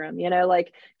light syndrome, like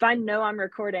if I know I'm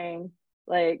recording,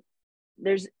 like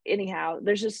there's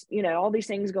just all these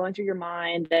things going through your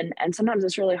mind, and sometimes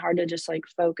it's really hard to just like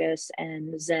focus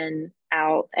and zen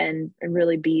out and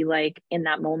really be like in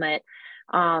that moment.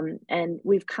 And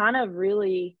we've kind of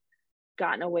really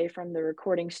gotten away from the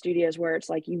recording studios where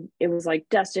it was like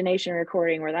destination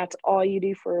recording where that's all you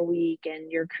do for a week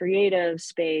and your creative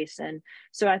space. And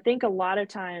so I think a lot of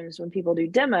times when people do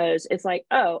demos, it's like,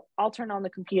 oh, I'll turn on the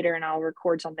computer and I'll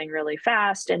record something really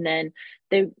fast, and then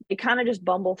they kind of just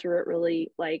bumble through it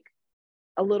really like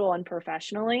a little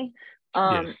unprofessionally.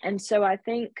 Yeah. And so I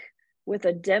think with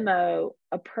a demo,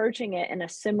 approaching it in a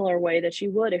similar way that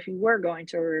you would if you were going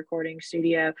to a recording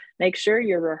studio, make sure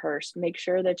you're rehearsed, make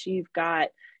sure that you've got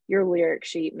your lyric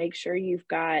sheet, make sure you've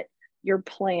got your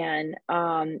plan.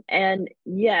 And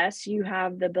yes, you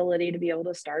have the ability to be able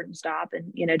to start and stop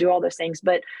and, do all those things,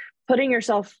 but putting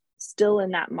yourself still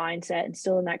in that mindset and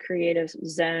still in that creative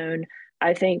zone,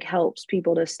 I think helps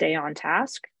people to stay on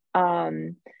task.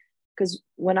 Because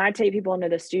when I take people into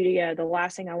the studio, the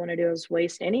last thing I want to do is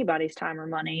waste anybody's time or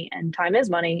money, and time is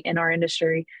money in our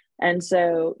industry. And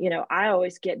so, I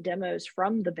always get demos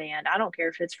from the band. I don't care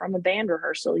if it's from a band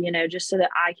rehearsal, just so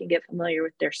that I can get familiar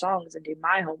with their songs and do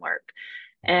my homework.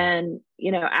 Mhm. And,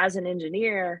 as an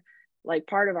engineer, like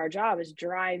part of our job is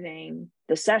driving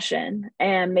the session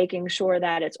and making sure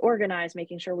that it's organized,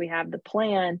 making sure we have the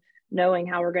plan, knowing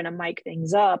how we're going to mic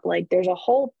things up. Like there's a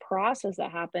whole process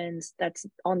that happens that's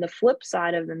on the flip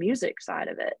side of the music side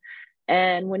of it.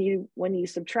 And when you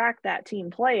subtract that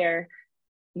team player,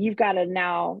 you've got to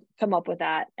now come up with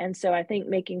that. And so I think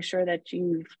making sure that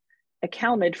you've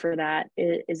accounted for that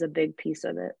is a big piece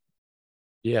of it.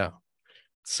 Yeah.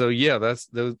 So yeah, that's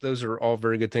those are all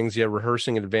very good things. Yeah,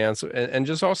 rehearsing in advance, and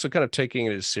just also kind of taking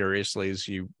it as seriously as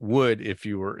you would if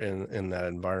you were in that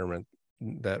environment.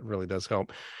 That really does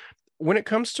help. When it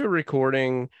comes to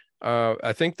recording,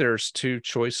 I think there's two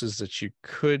choices that you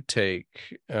could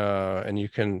take, and you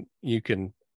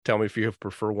can tell me if you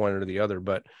prefer one or the other.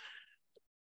 But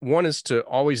one is to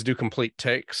always do complete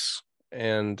takes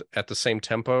and at the same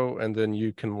tempo, and then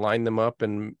you can line them up.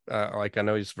 And like I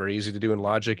know it's very easy to do in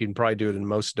Logic. You can probably do it in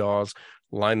most DAWs.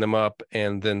 Line them up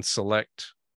and then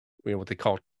select, what they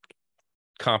call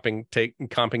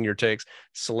comping your takes.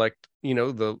 Select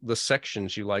the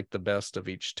sections you like the best of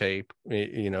each tape.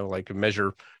 Like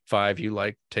measure 5 you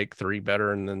like take 3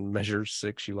 better, and then measure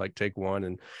 6 you like take 1.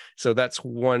 And so that's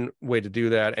one way to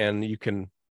do that. And you can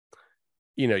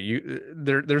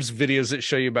there's videos that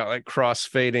show you about like cross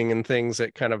fading and things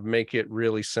that kind of make it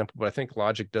really simple, but I think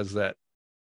Logic does that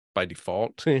by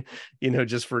default.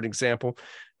 Just for an example.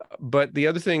 But the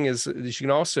other thing is that you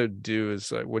can also do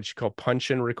is what you call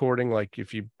punch in recording. Like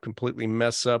if you completely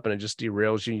mess up and it just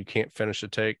derails you, you can't finish a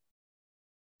take,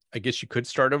 I guess you could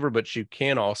start over, but you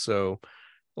can also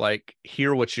like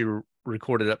hear what you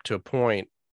recorded up to a point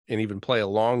and even play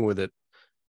along with it,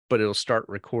 but it'll start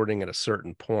recording at a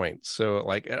certain point. So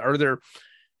like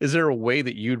is there a way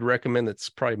that you'd recommend that's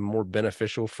probably more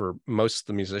beneficial for most of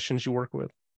the musicians you work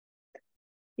with?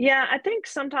 Yeah, I think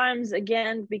sometimes,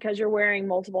 again, because you're wearing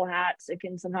multiple hats, it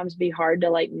can sometimes be hard to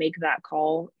like make that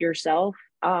call yourself.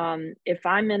 If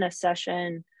I'm in a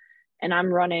session and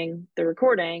I'm running the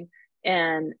recording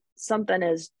and something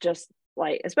is just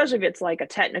like, especially if it's like a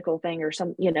technical thing or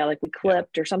some, like we Yeah.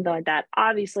 clipped or something like that,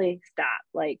 obviously stop,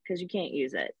 like, because you can't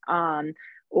use it.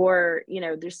 Or,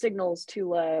 their signal's too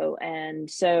low. And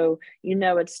so, you're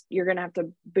going to have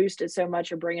to boost it so much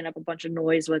you're bringing up a bunch of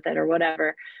noise with it or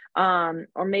whatever.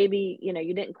 Or maybe,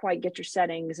 you didn't quite get your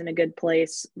settings in a good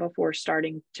place before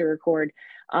starting to record.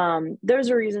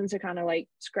 Those are reasons to kind of like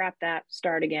scrap that,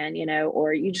 start again,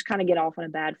 or you just kind of get off on a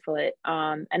bad foot.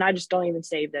 And I just don't even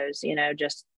save those,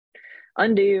 just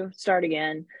undo, start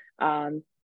again,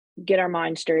 get our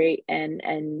mind straight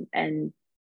and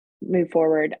move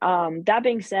forward. That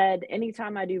being said,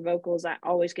 anytime I do vocals, I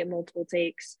always get multiple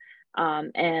takes.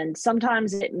 And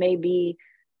sometimes it may be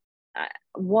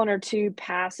one or two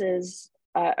passes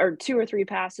or 2 or 3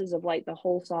 passes of like the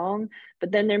whole song,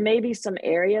 but then there may be some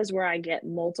areas where I get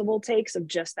multiple takes of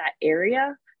just that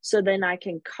area, so then I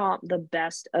can comp the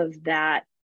best of that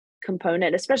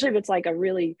component, especially if it's like a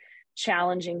really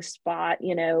challenging spot,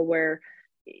 where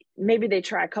maybe they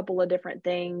try a couple of different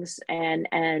things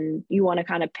and you want to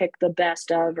kind of pick the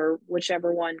best of, or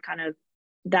whichever one kind of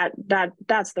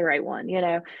that's the right one.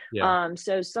 Yeah.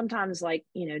 So sometimes like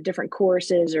different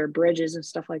choruses or bridges and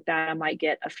stuff like that, I might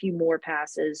get a few more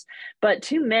passes, but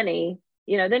too many,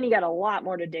 then you got a lot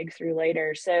more to dig through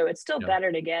later. So it's still Yeah.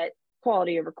 better to get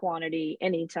quality over quantity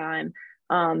anytime.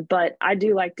 But I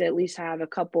do like to at least have a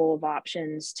couple of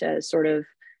options to sort of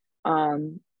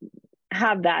um,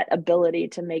 have that ability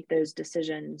to make those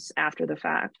decisions after the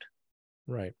fact.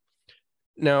 Right.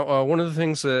 Now, one of the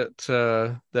things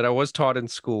that I was taught in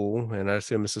school, and I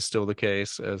assume this is still the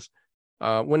case, is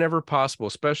whenever possible,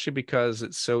 especially because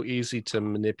it's so easy to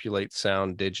manipulate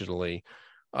sound digitally,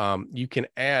 you can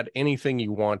add anything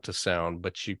you want to sound,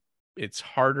 but it's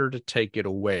harder to take it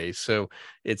away. So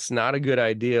it's not a good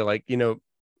idea. Like,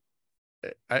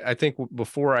 I think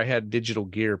before I had digital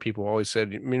gear, people always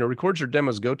said, record your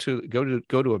demos, go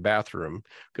to a bathroom,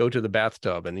 go to the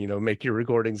bathtub, and make your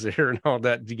recordings there and all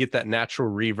that to get that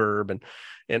natural reverb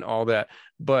and all that.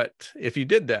 But if you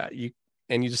did that, you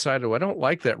decided, oh, I don't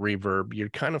like that reverb, you're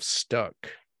kind of stuck.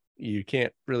 You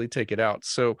can't really take it out.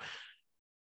 So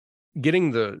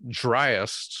getting the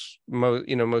driest,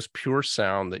 most pure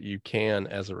sound that you can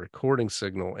as a recording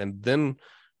signal, and then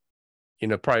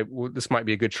probably this might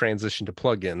be a good transition to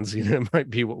plugins. It might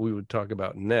be what we would talk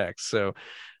about next. So,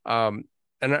 and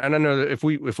I know that if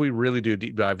we really do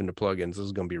deep dive into plugins, this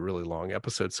is going to be a really long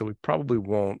episode, so we probably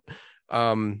won't.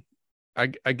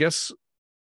 I guess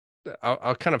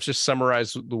I'll kind of just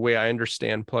summarize the way I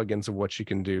understand plugins of what you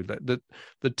can do. That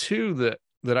the two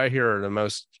that I hear are the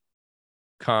most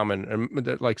common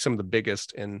and like some of the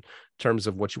biggest in terms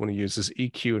of what you want to use is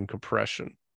EQ and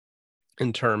compression,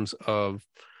 in terms of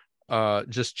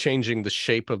just changing the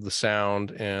shape of the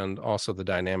sound and also the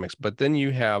dynamics. But then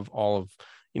you have all of,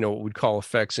 what we'd call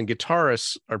effects, and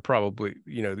guitarists are probably,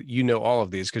 all of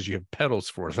these because you have pedals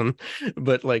for them,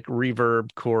 but like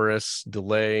reverb, chorus,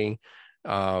 delay,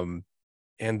 and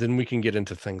then we can get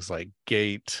into things like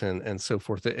gate and so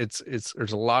forth. It's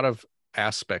there's a lot of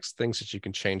aspects, things that you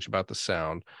can change about the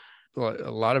sound. A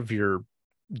lot of your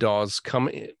DAWs come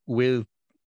with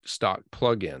stock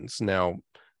plugins. Now,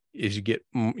 as you get,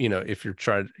 if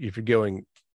you're going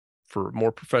for a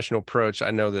more professional approach,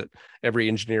 I know that every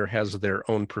engineer has their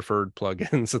own preferred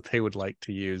plugins that they would like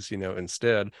to use,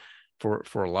 instead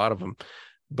for a lot of them.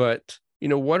 But,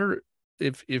 what are,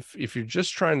 if you're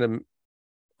just trying to,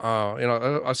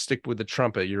 I'll stick with the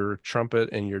trumpet. You're a trumpet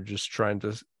and you're just trying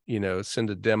to, send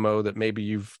a demo that maybe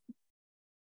you've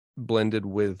blended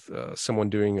with someone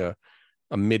doing a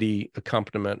MIDI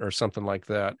accompaniment or something like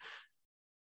that.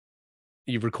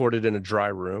 You've recorded in a dry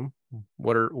room.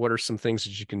 What are some things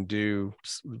that you can do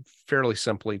fairly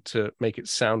simply to make it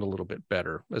sound a little bit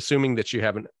better, assuming that you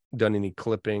haven't done any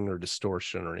clipping or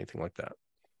distortion or anything like that?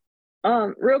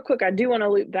 Real quick, I do want to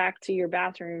loop back to your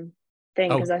bathroom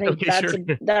thing Oh, because I think okay,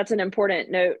 sure. that's an important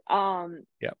note.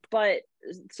 Yep. But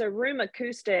so room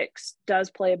acoustics does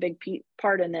play a big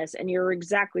part in this, and you're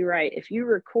exactly right. If you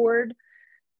record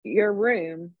your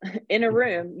room in a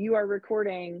room, you are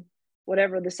recording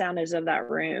whatever the sound is of that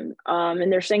room.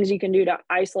 And there's things you can do to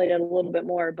isolate it a little bit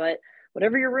more, but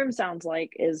whatever your room sounds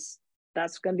like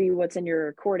that's going to be what's in your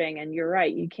recording. And you're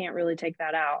right, you can't really take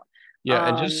that out. Yeah,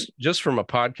 and just from a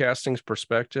podcasting's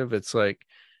perspective, it's like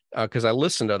because I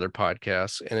listen to other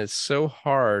podcasts, and it's so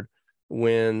hard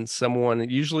when someone,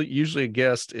 usually a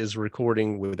guest, is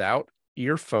recording without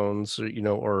earphones,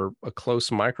 or a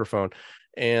close microphone,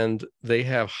 and they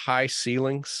have high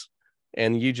ceilings,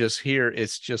 and you just hear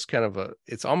it's just kind of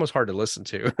it's almost hard to listen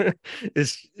to.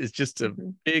 It's just a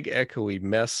big echoey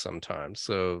mess sometimes.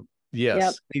 So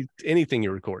Yep. yes, anything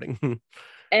you're recording.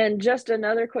 And just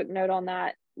another quick note on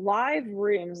that, live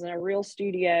rooms in a real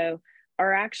studio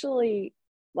are actually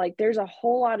like there's a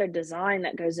whole lot of design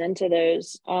that goes into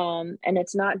those. And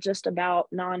it's not just about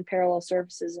non-parallel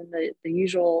surfaces and the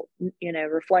usual,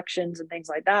 reflections and things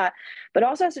like that, but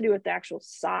also has to do with the actual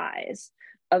size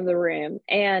of the room.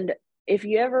 And if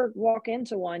you ever walk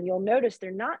into one, you'll notice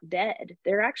they're not dead.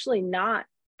 They're actually not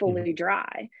fully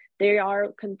dry. They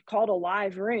are called a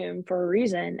live room for a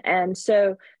reason. And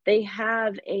so they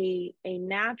have a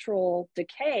natural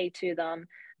decay to them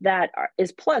that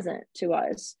is pleasant to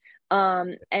us.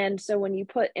 And so when you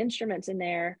put instruments in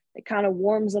there, it kind of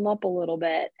warms them up a little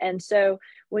bit. And so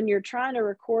when you're trying to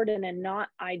record in a not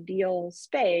ideal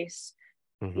space,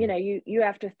 you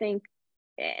have to think,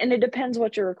 and it depends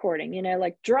what you're recording,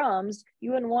 like drums,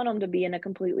 you wouldn't want them to be in a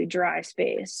completely dry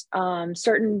space.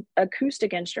 Certain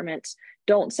acoustic instruments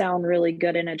don't sound really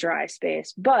good in a dry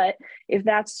space, but if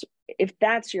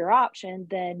that's your option,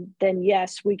 then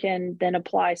yes, we can then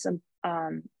apply some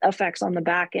effects on the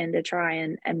back end to try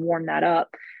and warm that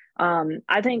up.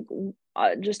 I think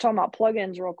just talking about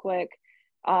plugins real quick,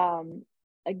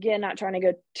 again, not trying to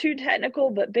go too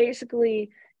technical, but basically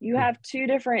you have two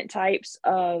different types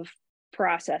of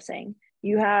processing.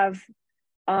 You have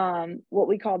what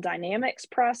we call dynamics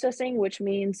processing, which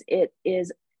means it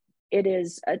is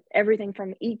everything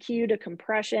from EQ to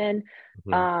compression,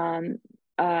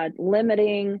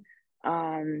 limiting,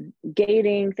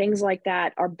 gating, things like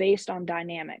that are based on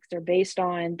dynamics. They're based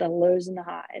on the lows and the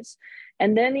highs.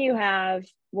 And then you have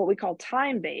what we call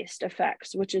time-based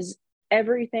effects, which is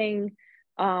everything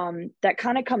that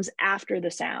kind of comes after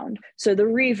the sound. So the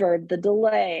reverb, the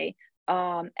delay,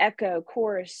 echo,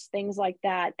 chorus, things like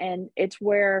that. And it's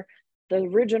where the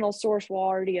original source will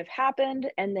already have happened.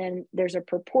 And then there's a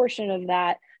proportion of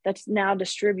that that's now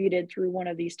distributed through one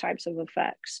of these types of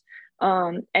effects.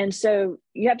 And so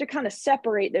you have to kind of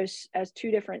separate those as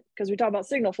two different, because we talked about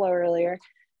signal flow earlier,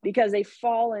 because they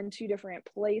fall in two different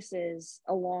places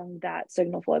along that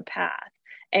signal flow path.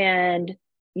 And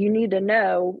you need to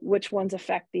know which ones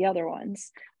affect the other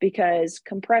ones, because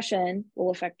compression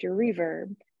will affect your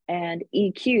reverb and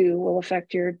EQ will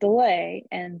affect your delay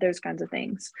and those kinds of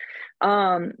things.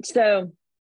 So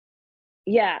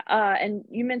yeah, and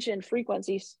you mentioned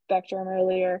frequency spectrum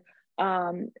earlier,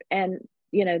 and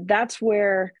that's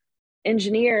where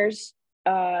engineers,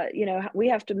 we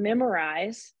have to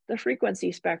memorize the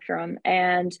frequency spectrum.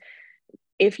 And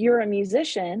if you're a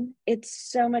musician,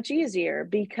 it's so much easier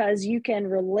because you can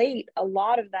relate a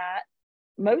lot of that,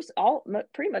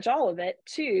 pretty much all of it,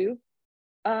 to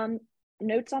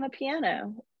notes on a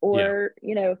piano, or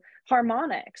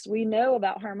harmonics. We know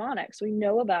about harmonics. We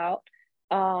know about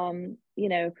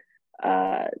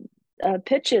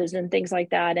pitches and things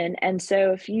like that. And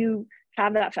so if you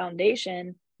have that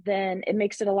foundation, then it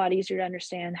makes it a lot easier to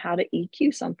understand how to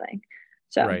EQ something.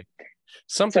 So, Right.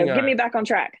 Something get me back on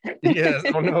track. Yes.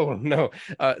 Oh, no.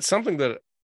 Something that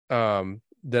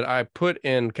that I put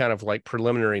in kind of like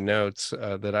preliminary notes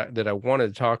that I wanted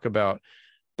to talk about,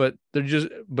 but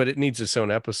it needs its own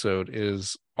episode,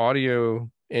 is audio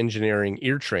engineering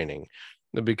ear training.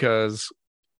 Because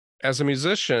as a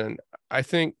musician, I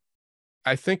think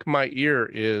my ear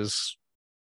is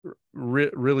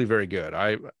really very good.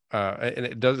 And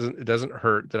it doesn't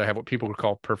hurt that I have what people would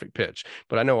call perfect pitch,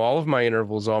 but I know all of my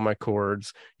intervals, all my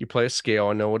chords. You play a scale,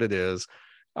 I know what it is.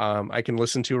 I can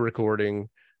listen to a recording,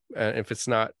 and if it's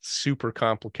not super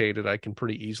complicated, I can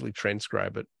pretty easily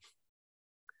transcribe it.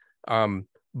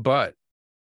 But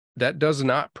that does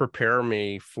not prepare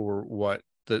me for what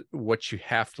you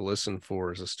have to listen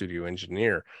for as a studio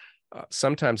engineer.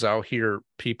 Sometimes I'll hear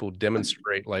people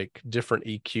demonstrate like different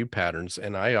EQ patterns,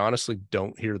 and I honestly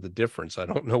don't hear the difference. I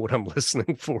don't know what I'm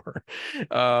listening for.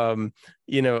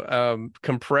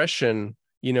 Compression,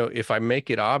 if I make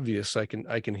it obvious, I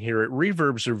can hear it.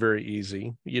 Reverbs are very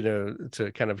easy,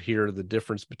 to kind of hear the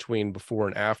difference between before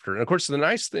and after. And of course, the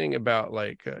nice thing about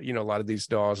like, a lot of these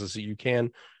DAWs is that you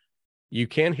can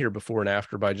hear before and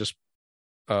after by just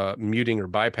muting or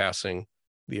bypassing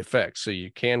the effects, so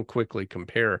you can quickly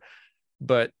compare.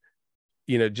 But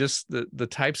just the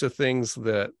types of things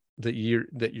that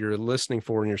you're listening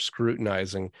for and you're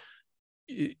scrutinizing,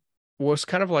 it was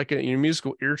kind of like your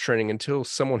musical ear training until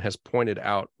someone has pointed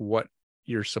out what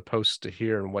you're supposed to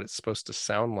hear and what it's supposed to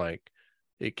sound like.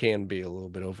 It can be a little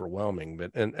bit overwhelming,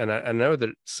 but I know that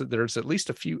there's at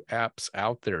least a few apps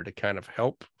out there to kind of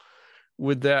help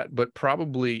with that, but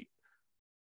probably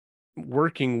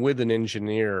working with an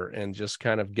engineer and just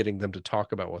kind of getting them to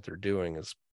talk about what they're doing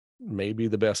is maybe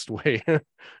the best way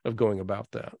of going about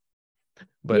that.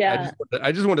 But Yeah.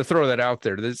 I just want to throw that out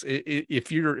there.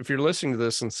 If you're listening to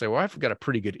this and say, well, I've got a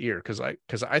pretty good ear, because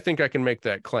I think I can make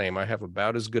that claim. I have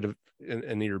about as good of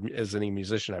an ear as any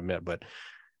musician I've met, but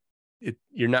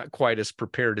you're not quite as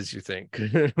prepared as you think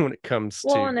when it comes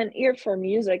to. And an ear for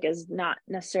music is not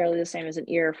necessarily the same as an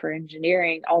ear for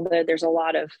engineering, although there's a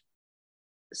lot of,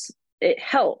 it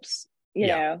helps,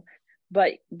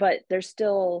 but there's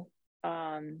still,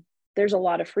 there's a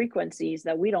lot of frequencies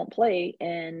that we don't play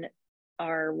in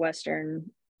our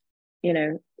Western,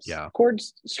 chord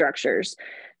structures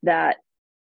that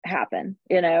happen,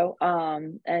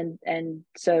 and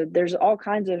so there's all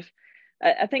kinds of,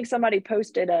 I think somebody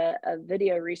posted a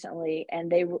video recently,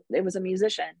 and it was a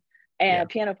musician and a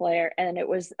piano player, and it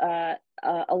was a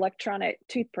electronic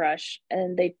toothbrush,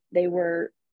 and they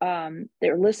were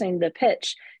listening to the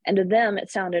pitch, and to them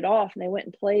it sounded off, and they went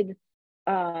and played,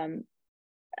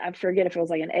 I forget if it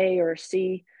was like an A or a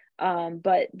C,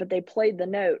 but they played the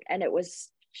note, and it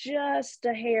was just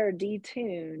a hair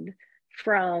detuned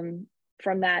from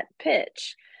that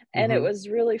pitch. And it was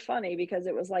really funny because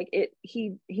it was like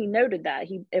he noted that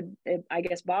it I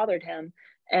guess bothered him,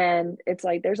 and it's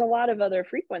like there's a lot of other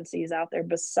frequencies out there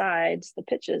besides the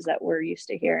pitches that we're used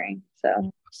to hearing. So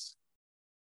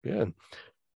good.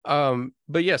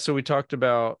 But yeah, so we talked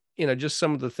about just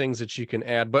some of the things that you can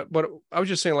add, but I was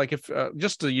just saying, like, if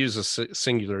just to use a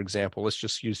singular example, let's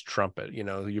just use trumpet.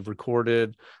 You've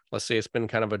recorded, let's say it's been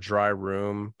kind of a dry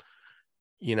room,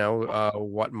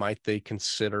 what might they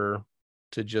consider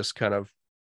to just kind of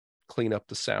clean up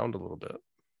the sound a little bit?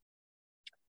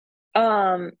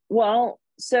 Well,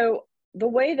 so the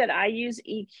way that I use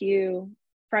EQ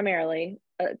primarily,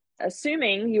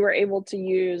 assuming you were able to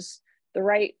use the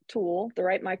right tool, the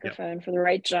right microphone for the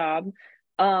right job,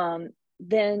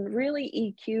 then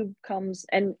really EQ comes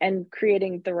and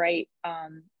creating the right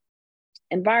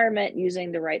environment,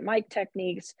 using the right mic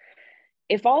techniques.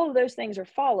 If all of those things are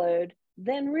followed,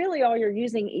 then really all you're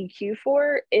using EQ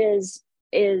for is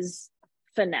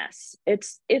finesse.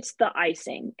 It's the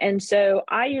icing. And so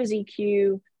I use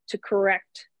EQ to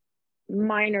correct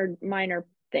minor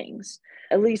things.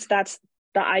 At least that's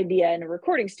the idea in a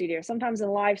recording studio. Sometimes in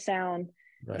live sound,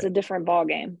 it's a different ball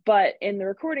game. But in the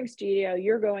recording studio,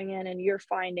 you're going in and you're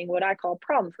finding what I call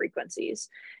problem frequencies.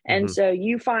 And so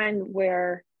you find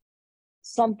where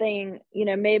something,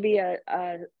 maybe a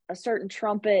certain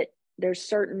trumpet, there's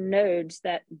certain nodes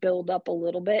that build up a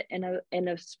little bit in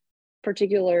a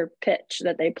particular pitch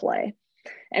that they play.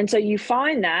 And so you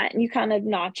find that and you kind of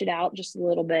notch it out just a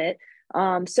little bit,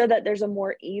 so that there's a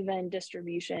more even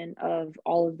distribution of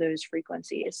all of those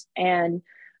frequencies. And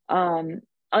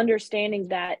understanding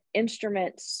that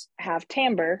instruments have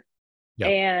timbre,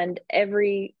 and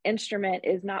every instrument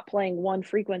is not playing one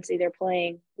frequency, they're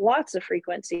playing lots of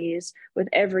frequencies with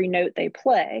every note they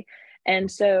play. And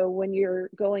so when you're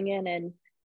going in and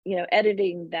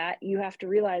editing that, you have to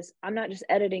realize I'm not just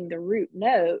editing the root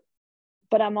note,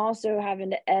 but I'm also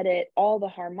having to edit all the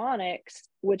harmonics,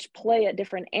 which play at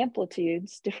different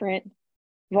amplitudes, different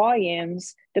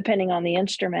volumes, depending on the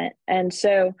instrument. And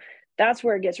so that's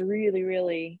where it gets really,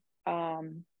 really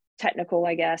technical,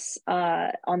 I guess,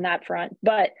 on that front.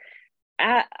 But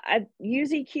I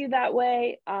use EQ that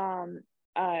way.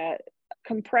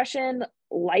 Compression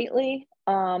lightly.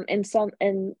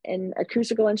 In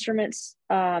acoustical instruments,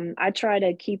 I try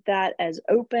to keep that as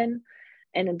open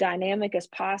and as dynamic as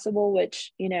possible,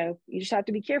 which, you just have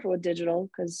to be careful with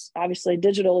digital, because obviously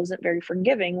digital isn't very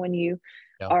forgiving when you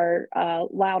are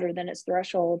louder than its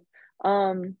threshold.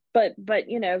 But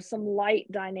some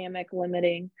light dynamic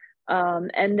limiting,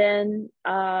 and then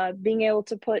being able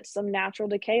to put some natural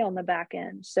decay on the back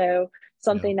end. So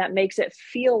something that makes it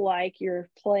feel like you're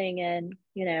playing in,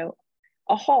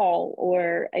 a hall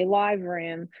or a live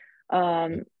room.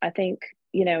 I think,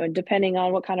 and depending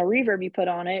on what kind of reverb you put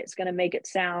on it, it's going to make it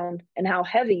sound, and how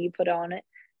heavy you put on it,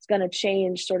 it's going to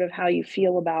change sort of how you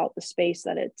feel about the space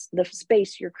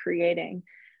you're creating.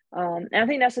 And I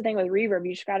think that's the thing with reverb.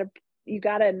 You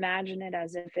got to imagine it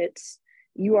as if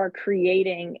you are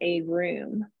creating a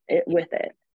room with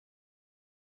it.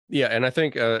 Yeah. And I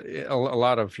think a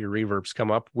lot of your reverbs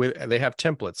come up with, they have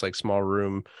templates like small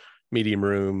room, medium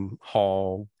room,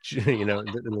 hall, a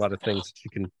lot of things that you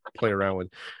can play around with.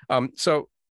 So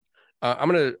I'm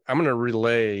gonna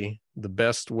relay the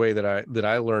best way that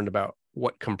I learned about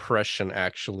what compression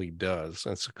actually does.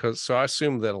 And so I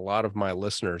assume that a lot of my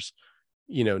listeners,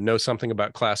 know something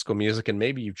about classical music, and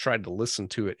maybe you've tried to listen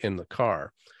to it in the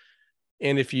car.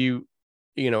 And if you're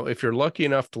lucky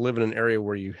enough to live in an area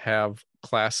where you have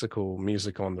classical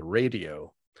music on the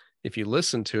radio, if you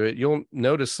listen to it, you'll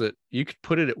notice that you could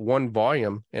put it at one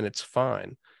volume and it's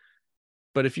fine.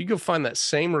 But if you go find that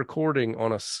same recording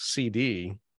on a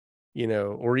CD,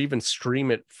 or even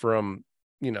stream it from,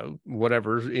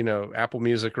 whatever, Apple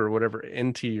Music or whatever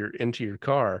into your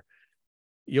car,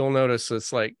 you'll notice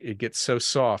it's like it gets so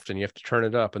soft and you have to turn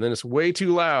it up, and then it's way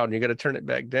too loud and you got to turn it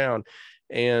back down.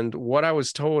 And what I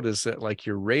was told is that like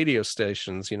your radio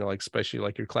stations, like especially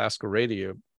like your classical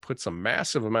radio, puts a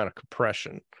massive amount of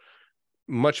compression,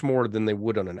 much more than they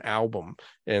would on an album.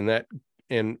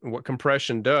 And what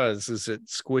compression does is it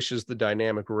squishes the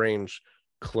dynamic range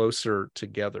closer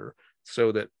together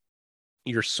so that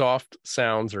your soft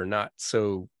sounds are not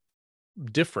so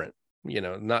different,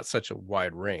 not such a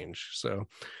wide range. So,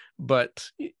 but,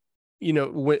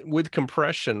 with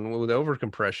compression, with over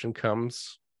compression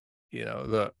comes,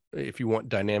 if you want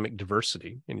dynamic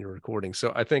diversity in your recording.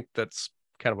 So I think that's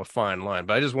kind of a fine line,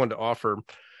 but I just wanted to offer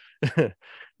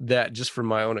that just from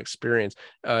my own experience.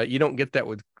 You don't get that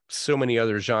with so many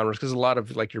other genres, because a lot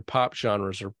of like your pop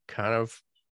genres are kind of,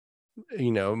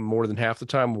 more than half the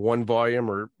time one volume,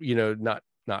 or, not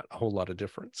a whole lot of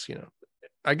difference.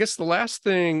 I guess the last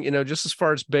thing, just as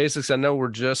far as basics, I know we're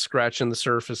just scratching the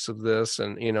surface of this,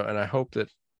 and, and I hope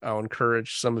that I'll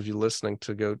encourage some of you listening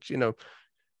to go,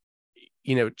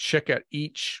 check out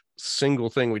each single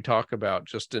thing we talk about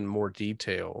just in more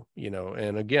detail,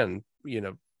 and again,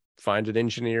 find an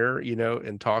engineer,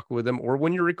 and talk with them, or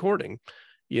when you're recording,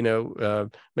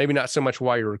 maybe not so much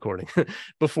while you're recording,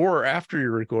 before or after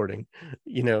you're recording,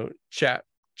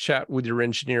 chat with your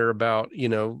engineer about,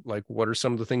 like what are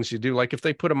some of the things you do? Like if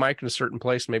they put a mic in a certain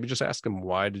place, maybe just ask them,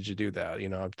 why did you do that?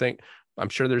 I'm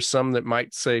sure there's some that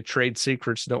might say trade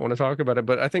secrets, don't want to talk about it,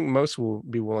 but I think most will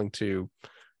be willing to,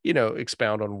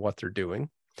 expound on what they're doing,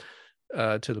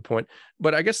 to the point.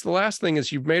 But I guess the last thing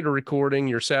is, you've made a recording,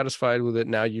 you're satisfied with it.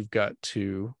 Now you've got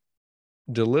to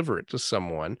deliver it to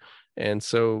someone. And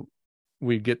so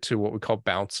we get to what we call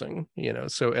bouncing,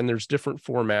 so, and there's different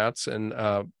formats, and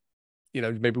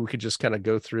maybe we could just kind of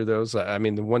go through those. I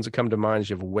mean, the ones that come to mind is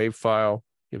you have a WAV file,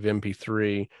 you have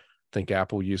MP3. I think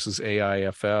Apple uses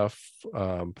AIFF.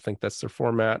 I think that's their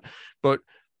format, but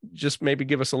just maybe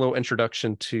give us a little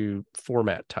introduction to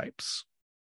format types.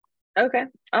 Okay.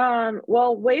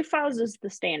 Well, WAV files is the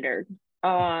standard.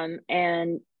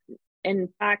 And in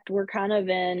fact, we're kind of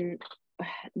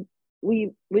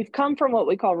we've come from what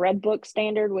we call Red Book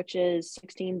standard, which is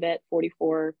 16-bit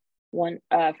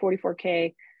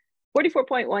 44K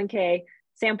 44.1K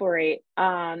sample rate.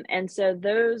 And so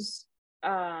those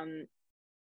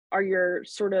are your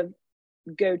sort of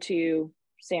go-to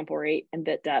sample rate and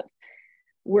bit depth.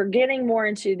 We're getting more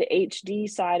into the HD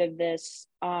side of this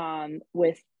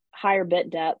with higher bit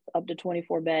depth up to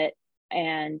 24-bit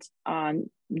and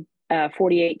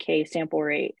 48K sample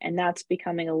rate. And that's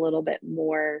becoming a little bit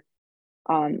more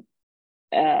a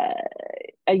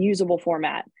usable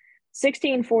format.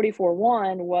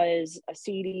 1644.1 was a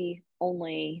CD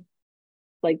only,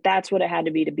 like that's what it had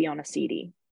to be on a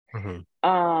CD.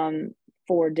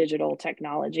 For digital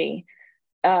technology.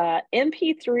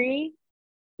 MP3,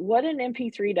 what an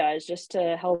MP3 does, just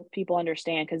to help people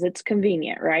understand, because it's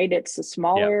convenient, right? It's a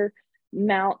smaller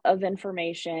amount of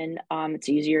information. It's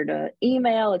easier to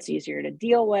email, it's easier to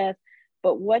deal with,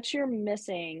 but what you're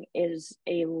missing is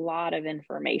a lot of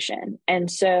information. And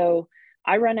so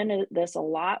I run into this a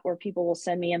lot where people will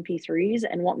send me MP3s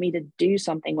and want me to do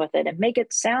something with it and make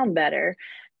it sound better.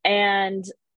 And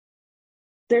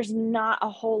there's not a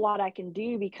whole lot I can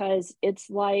do, because it's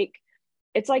like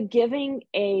giving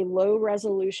a low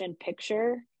resolution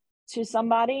picture to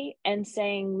somebody and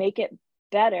saying, make it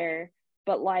better,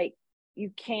 but like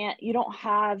you don't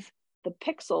have the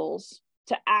pixels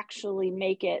to actually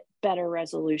make it better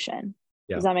resolution.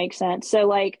 Does that make sense?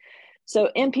 So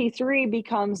MP3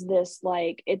 becomes this,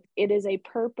 like, it is a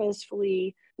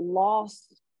purposefully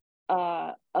loss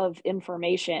of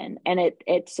information, and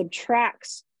it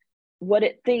subtracts what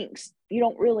it thinks you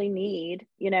don't really need,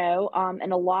 and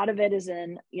a lot of it is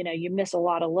in, you miss a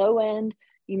lot of low end,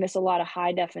 you miss a lot of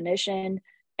high definition,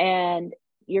 and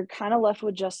you're kind of left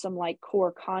with just some like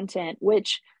core content,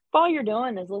 which if all you're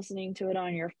doing is listening to it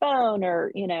on your phone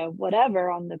or,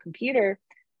 whatever on the computer,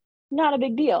 not a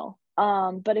big deal.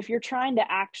 But if you're trying to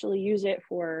actually use it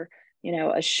for,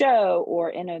 a show or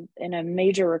in a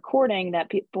major recording that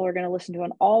people are going to listen to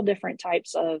on all different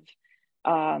types of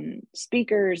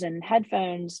speakers and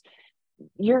headphones,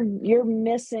 you're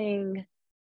giving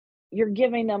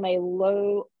them a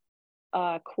low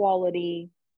quality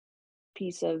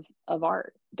piece of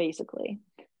art, basically.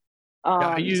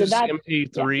 I use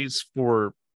MP3s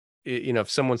for, if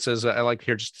someone says, I like to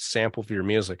hear just a sample of your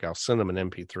music, I'll send them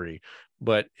an MP3.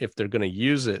 But if they're going to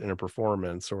use it in a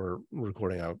performance or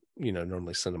recording, I'll,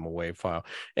 normally send them a WAV file.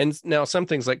 And now some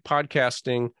things like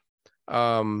podcasting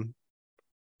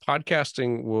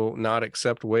will not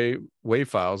accept WAV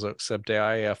files, accept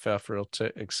AIFF, or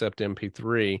accept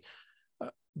MP3.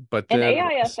 But then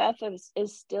AIFF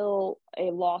is still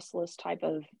a lossless type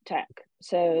of tech.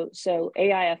 So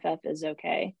AIFF is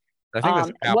okay. I think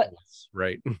that's Apple's,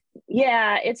 right?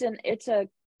 Yeah, it's a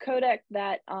codec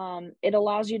that it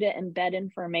allows you to embed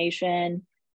information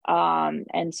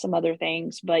and some other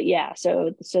things. But yeah,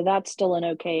 so that's still an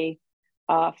okay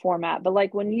format. But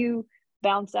like when you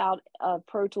bounce out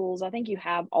Pro Tools, I think you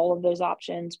have all of those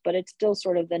options, but it's still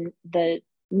sort of the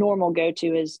normal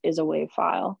go-to is a WAV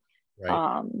file.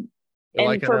 Right.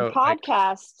 And for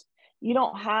podcasts, you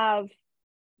don't have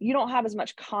as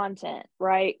much content,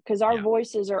 right? Because our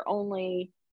voices are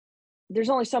there's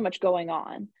only so much going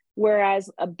on. Whereas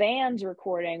a band's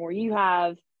recording where you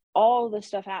have all the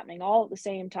stuff happening all at the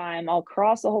same time, all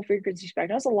across the whole frequency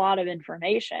spectrum, that's a lot of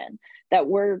information that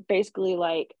we're basically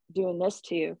like doing this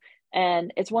to.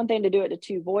 And it's one thing to do it to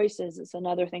two voices. It's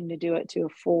another thing to do it to a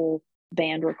full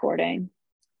band recording.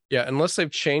 Yeah, unless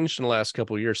they've changed in the last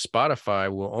couple of years,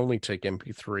 Spotify will only take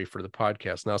MP3 for the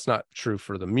podcast. Now, it's not true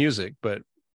for the music, but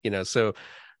so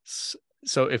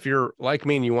if you're like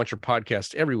me and you want your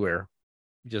podcast everywhere,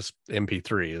 just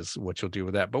MP3 is what you'll do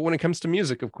with that. But when it comes to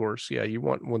music, of course, you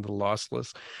want one of the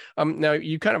lossless. Now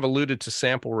you kind of alluded to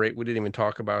sample rate. We didn't even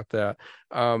talk about that.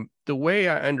 The way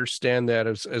I understand that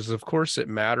is of course it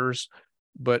matters,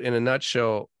 but in a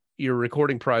nutshell, your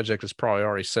recording project is probably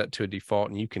already set to a default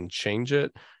and you can change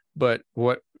it. But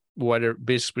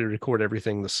basically record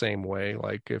everything the same way.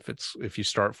 Like if you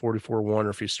start 44.1 or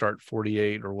if you start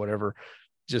 48 or whatever,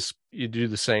 just you do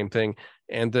the same thing.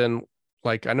 And then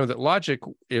like I know that Logic,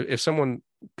 if someone,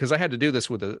 because I had to do this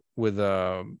with a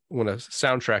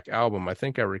soundtrack album, I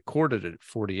think I recorded it at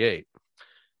 48.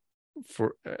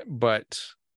 but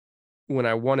when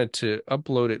I wanted to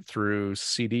upload it through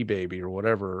CD Baby or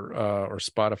whatever, or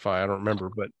Spotify, I don't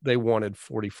remember, but they wanted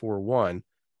 44.1,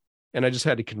 and I just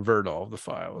had to convert all of the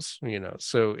files,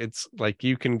 So it's like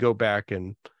you can go back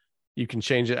and you can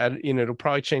change it. It'll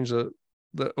probably change the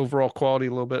overall quality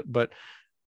a little bit, but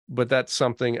that's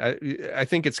something I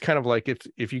think it's kind of like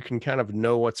if you can kind of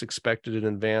know what's expected in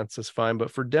advance, that's fine.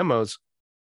 But for demos,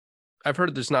 I've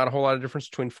heard there's not a whole lot of difference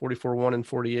between 44.1 and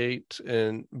 48,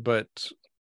 but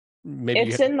maybe you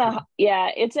It's have. in the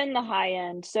yeah, it's in the high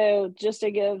end. So just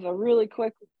to give a really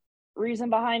quick reason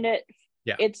behind it,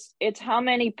 Yeah. it's how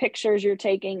many pictures you're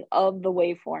taking of the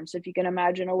waveform. So if you can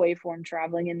imagine a waveform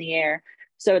traveling in the air,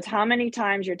 so it's how many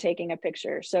times you're taking a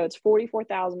picture. So it's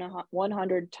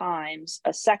 44,100 times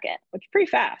a second, which is pretty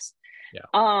fast.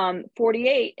 Yeah.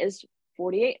 48 is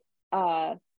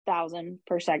 48,000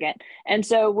 per second. And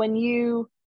so when you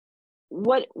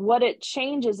what it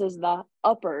changes is the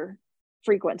upper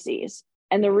frequencies.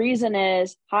 And the reason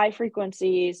is high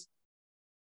frequencies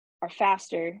are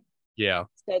faster. Yeah.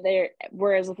 So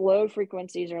whereas low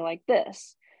frequencies are like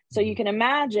this. So you can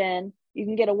imagine you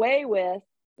can get away with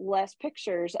less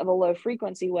pictures of a low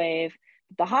frequency wave.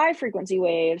 The high frequency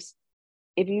waves,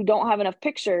 if you don't have enough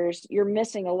pictures, you're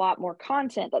missing a lot more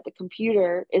content that the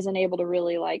computer isn't able to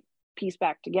really like piece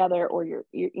back together, or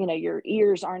your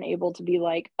ears aren't able to be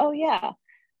like, oh yeah.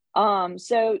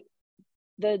 So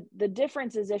the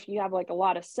difference is if you have like a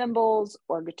lot of cymbals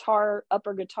or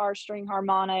upper guitar string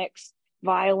harmonics,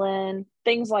 violin,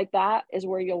 things like that is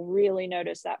where you'll really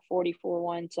notice that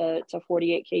 44.1 to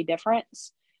 48K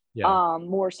difference. Yeah.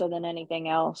 More so than anything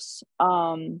else.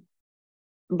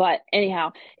 But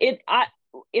anyhow,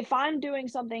 if I'm doing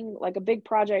something like a big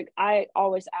project, I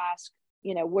always ask,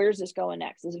 where's this going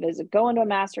next? Is it going to a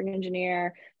mastering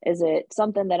engineer? Is it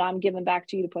something that I'm giving back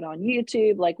to you to put on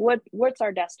YouTube? Like what's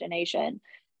our destination?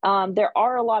 There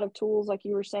are a lot of tools, like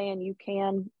you were saying, you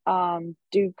can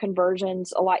do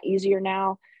conversions a lot easier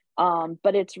now.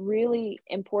 But it's really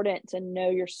important to know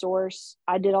your source.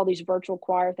 I did all these virtual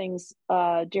choir things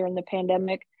during the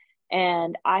pandemic,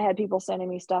 and I had people sending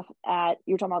me stuff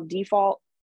you're talking about default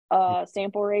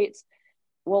sample rates.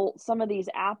 Well, some of these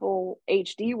Apple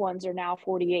HD ones are now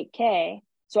 48K.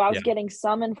 So I was Yeah. getting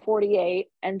some in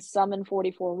 48 and some in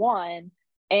 44.1,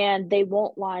 and they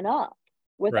won't line up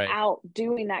Right. without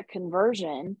doing that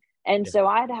conversion. And Yeah. so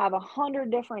I had to have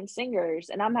 100 different singers,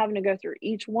 and I'm having to go through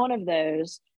each one of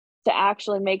those to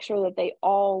actually make sure that they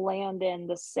all land in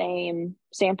the same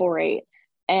sample rate.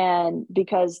 And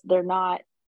because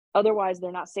otherwise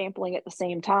they're not sampling at the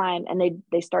same time, and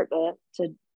they start to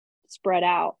spread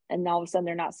out, and all of a sudden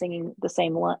they're not singing the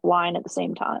same line at the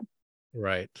same time.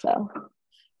 Right. So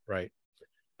Right.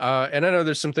 And I know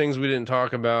there's some things we didn't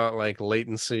talk about, like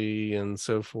latency and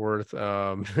so forth.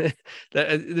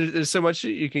 There's so much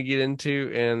that you can get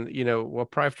into, and we'll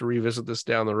probably have to revisit this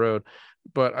down the road.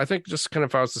 But I think just kind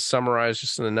of if I was to summarize,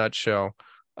 just in a nutshell,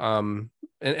 and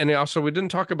also we didn't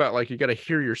talk about like you got to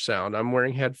hear your sound. I'm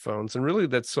wearing headphones, and really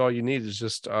that's all you need is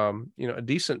just a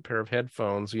decent pair of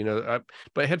headphones.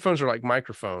 But headphones are like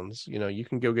microphones. You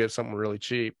can go get something really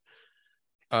cheap.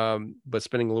 But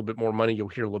spending a little bit more money, you'll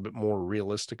hear a little bit more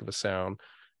realistic of a sound.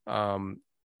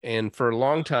 And for a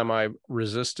long time, I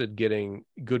resisted getting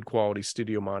good quality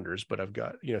studio monitors, but I've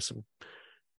got, some,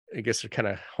 I guess they're kind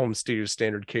of home studio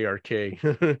standard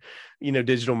KRK,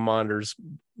 digital monitors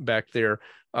back there.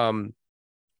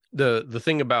 The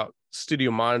thing about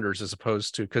studio monitors as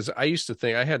opposed to, because I used to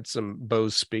think I had some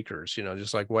Bose speakers,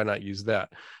 just like, why not use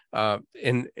that?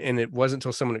 And it wasn't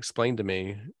until someone explained to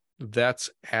me that's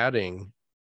adding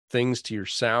things to your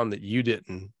sound that you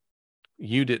didn't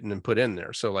put in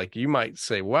there. So like you might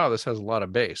say, wow, this has a lot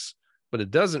of bass, but it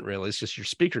doesn't really. It's just your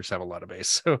speakers have a lot of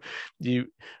bass. So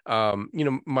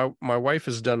my wife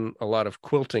has done a lot of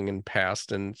quilting in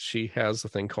past, and she has a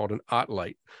thing called an OT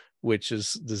light, which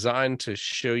is designed to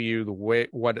show you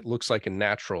what it looks like in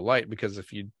natural light. Because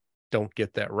if you don't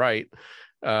get that right,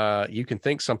 you can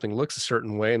think something looks a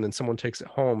certain way, and then someone takes it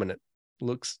home and it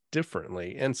looks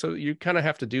differently. And so you kind of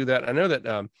have to do that. I know that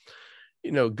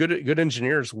good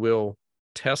engineers will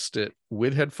test it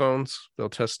with headphones, they'll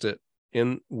test it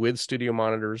with studio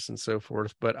monitors and so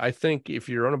forth. But I think if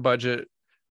you're on a budget,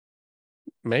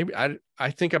 maybe I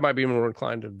think I might be more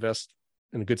inclined to invest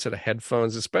in a good set of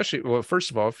headphones, especially, well,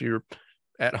 first of all, if you're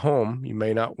at home, you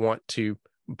may not want to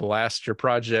blast your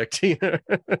project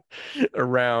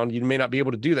around. You may not be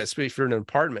able to do that, especially if you're in an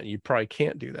apartment. You probably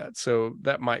can't do that. So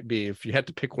that might be, if you had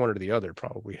to pick one or the other,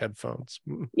 probably headphones.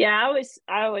 Yeah,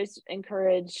 I always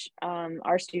encourage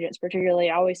our students, particularly.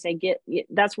 I always say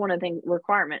that's one of the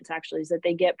requirements actually, is that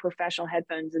they get professional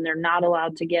headphones, and they're not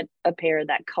allowed to get a pair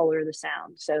that color the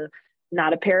sound. So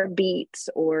not a pair of Beats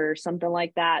or something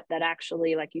like that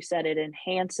actually, like you said, it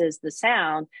enhances the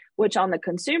sound, which on the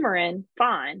consumer end,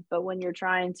 fine. But when you're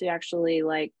trying to actually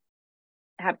like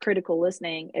have critical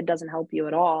listening, it doesn't help you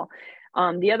at all.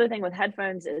 The other thing with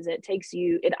headphones is it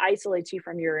isolates you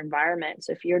from your environment.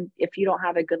 So if you don't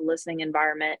have a good listening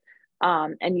environment,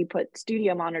 and you put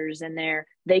studio monitors in there,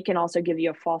 they can also give you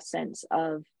a false sense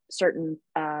of certain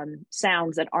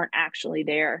sounds that aren't actually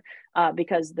there,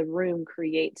 because the room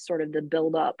creates sort of the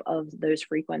buildup of those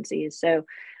frequencies. So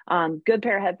good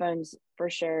pair of headphones for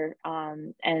sure.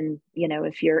 And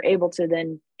if you're able to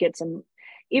then get some,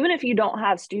 even if you don't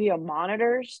have studio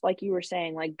monitors, like you were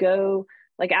saying, like go,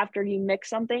 like after you mix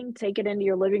something, take it into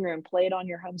your living room, play it on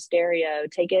your home stereo,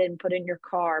 take it and put it in your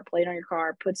car, play it on your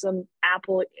car, put some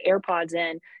Apple AirPods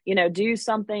in, do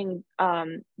something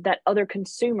that other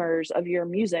consumers of your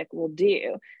music will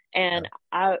do. And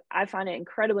I find it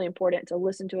incredibly important to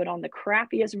listen to it on the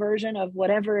crappiest version of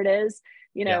whatever it is.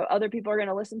 Other people are going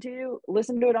to listen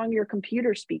to it on your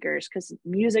computer speakers, because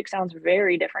music sounds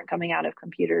very different coming out of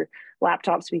computer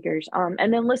laptop speakers.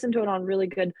 And then listen to it on really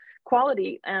good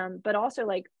quality. But also,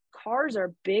 like, cars are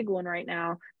a big one right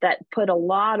now that put a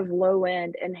lot of low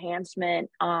end enhancement,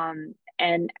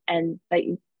 and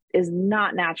that is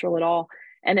not natural at all.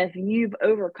 And if you've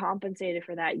overcompensated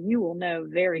for that, you will know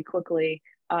very quickly,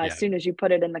 as soon as you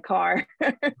put it in the car.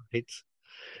 Right.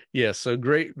 Yeah, so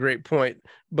great point.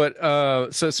 But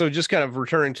so just kind of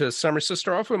returning to a summary. So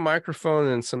start off with a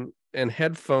microphone and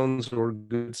headphones or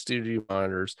good studio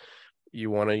monitors.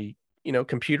 You want to,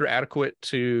 computer adequate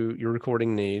to your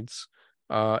recording needs.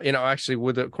 Actually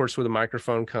with a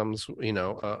microphone comes,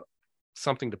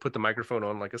 something to put the microphone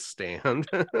on, like a stand,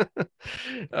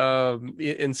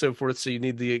 and so forth. So you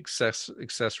need the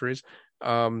accessories,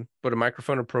 but a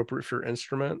microphone appropriate for your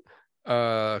instrument,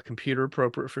 computer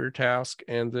appropriate for your task,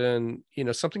 and then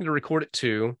something to record it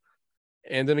to.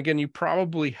 And then again, you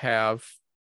probably have,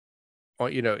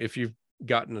 if you've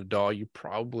gotten a DAW, you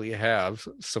probably have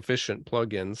sufficient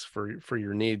plugins for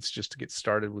your needs just to get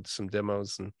started with some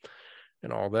demos and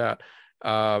all that.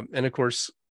 And of course,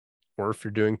 or if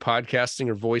you're doing podcasting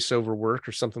or voiceover work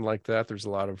or something like that, there's a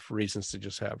lot of reasons to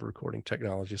just have recording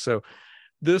technology. So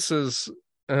this is,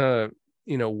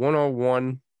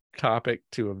 101 topic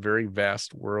to a very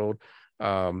vast world.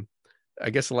 I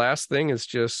guess the last thing is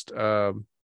just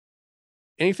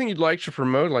anything you'd like to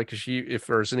promote, like if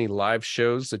there's any live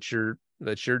shows that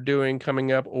you're doing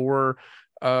coming up, or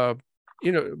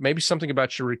maybe something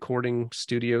about your recording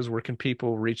studios. Where can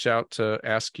people reach out to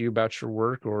ask you about your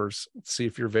work or see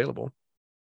if you're available?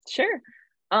 Sure.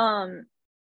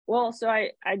 Well, so I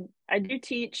do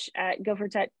teach at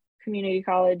Guilford Tech Community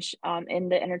College, in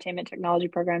the entertainment technology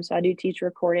program. So I do teach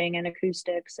recording and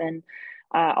acoustics, and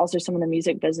also some of the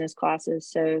music business classes.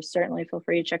 So certainly feel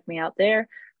free to check me out there.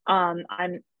 I'm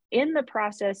in the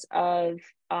process of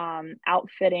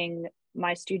outfitting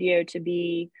my studio to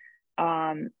be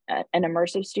an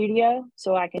immersive studio,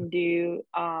 so I can do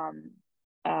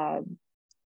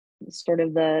sort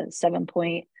of the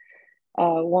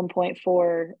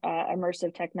 1.4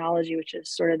 immersive technology, which is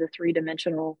sort of the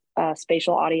three-dimensional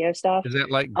spatial audio stuff. Is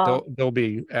that like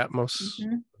Dolby Atmos?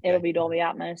 Mm-hmm. Okay. It'll be Dolby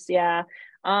Atmos, yeah.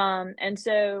 And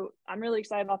so I'm really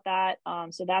excited about that.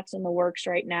 So that's in the works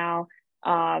right now.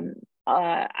 I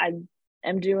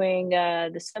am doing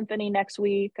the symphony next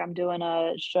week. I'm doing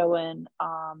a show in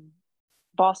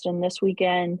Boston this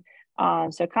weekend.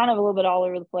 So kind of a little bit all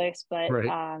over the place, but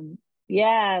right.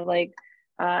 Yeah, like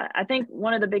I think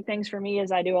one of the big things for me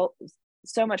is I do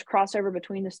so much crossover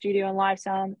between the studio and live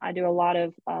sound. I do a lot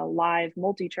of live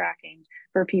multi-tracking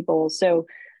for people. So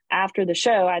after the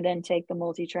show, I then take the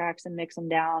multi-tracks and mix them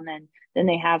down, and then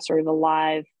they have sort of a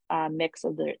live mix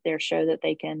of their show that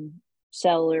they can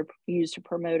sell or use to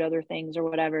promote other things or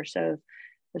whatever. So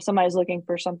if somebody's looking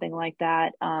for something like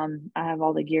that, I have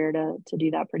all the gear to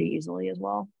do that pretty easily as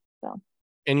well. So.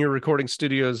 And your recording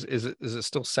studios, is it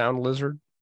still Sound Lizard?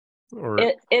 Or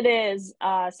it is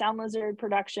Sound Lizard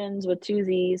Productions with two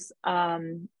Z's.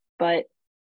 But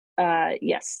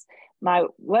yes, my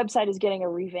website is getting a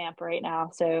revamp right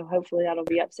now, so hopefully that'll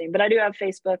be up soon. But I do have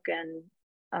Facebook and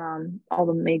all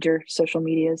the major social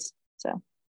medias. So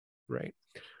right.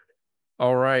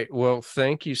 All right. Well,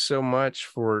 thank you so much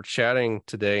for chatting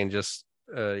today and just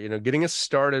getting us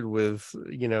started with,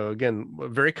 again, a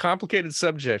very complicated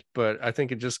subject, but I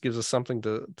think it just gives us something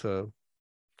to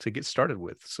get started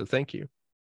with. So thank you.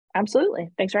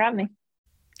 Absolutely. Thanks for having me.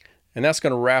 And that's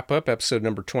going to wrap up episode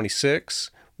number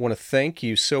 26. I want to thank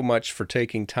you so much for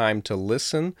taking time to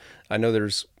listen. I know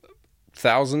there's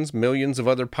thousands, millions of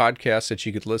other podcasts that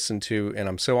you could listen to, and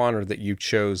I'm so honored that you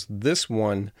chose this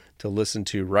one to listen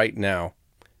to right now.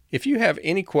 If you have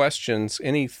any questions,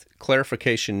 any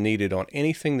clarification needed on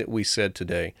anything that we said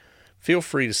today, feel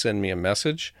free to send me a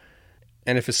message.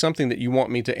 And if it's something that you want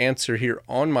me to answer here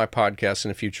on my podcast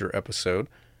in a future episode,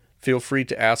 feel free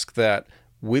to ask that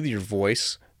with your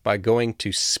voice by going to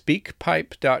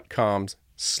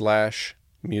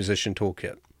speakpipe.com/musician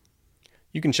toolkit.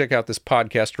 You can check out this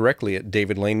podcast directly at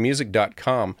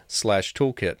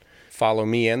davidlanemusic.com/toolkit. Follow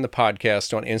me and the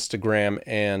podcast on Instagram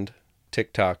and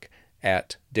TikTok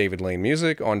at David Lane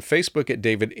Music, on Facebook at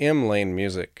David M. Lane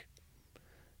Music.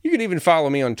 You can even follow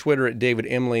me on Twitter at David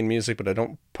M. Lane Music, but I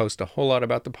don't post a whole lot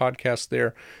about the podcast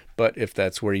there. But if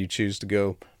that's where you choose to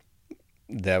go,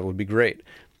 that would be great.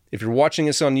 If you're watching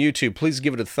this on YouTube, please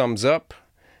give it a thumbs up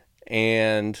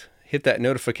and hit that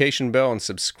notification bell and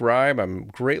subscribe. I'm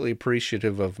greatly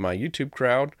appreciative of my YouTube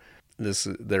crowd.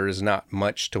 There is not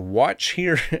much to watch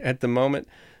here at the moment,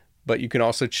 but you can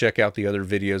also check out the other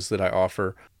videos that I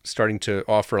offer, starting to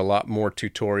offer a lot more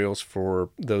tutorials for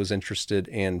those interested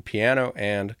in piano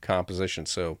and composition.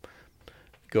 So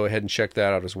go ahead and check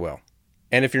that out as well.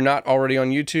 And if you're not already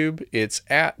on YouTube, it's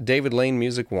at David Lane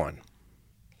Music 1.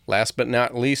 Last but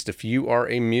not least, if you are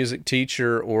a music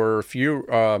teacher, or if you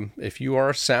are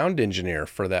a sound engineer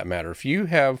for that matter, if you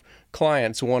have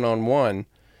clients one-on-one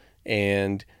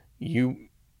and you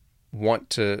want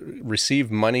to receive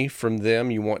money from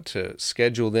them, you want to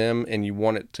schedule them, and you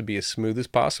want it to be as smooth as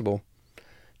possible,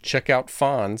 check out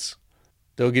Fonz.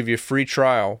 They'll give you a free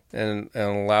trial and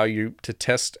allow you to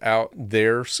test out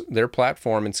their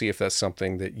platform and see if that's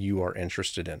something that you are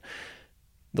interested in.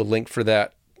 The link for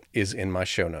that is in my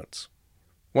show notes.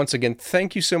 Once again,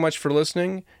 thank you so much for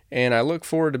listening, and I look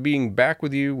forward to being back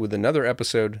with you with another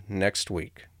episode next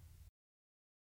week.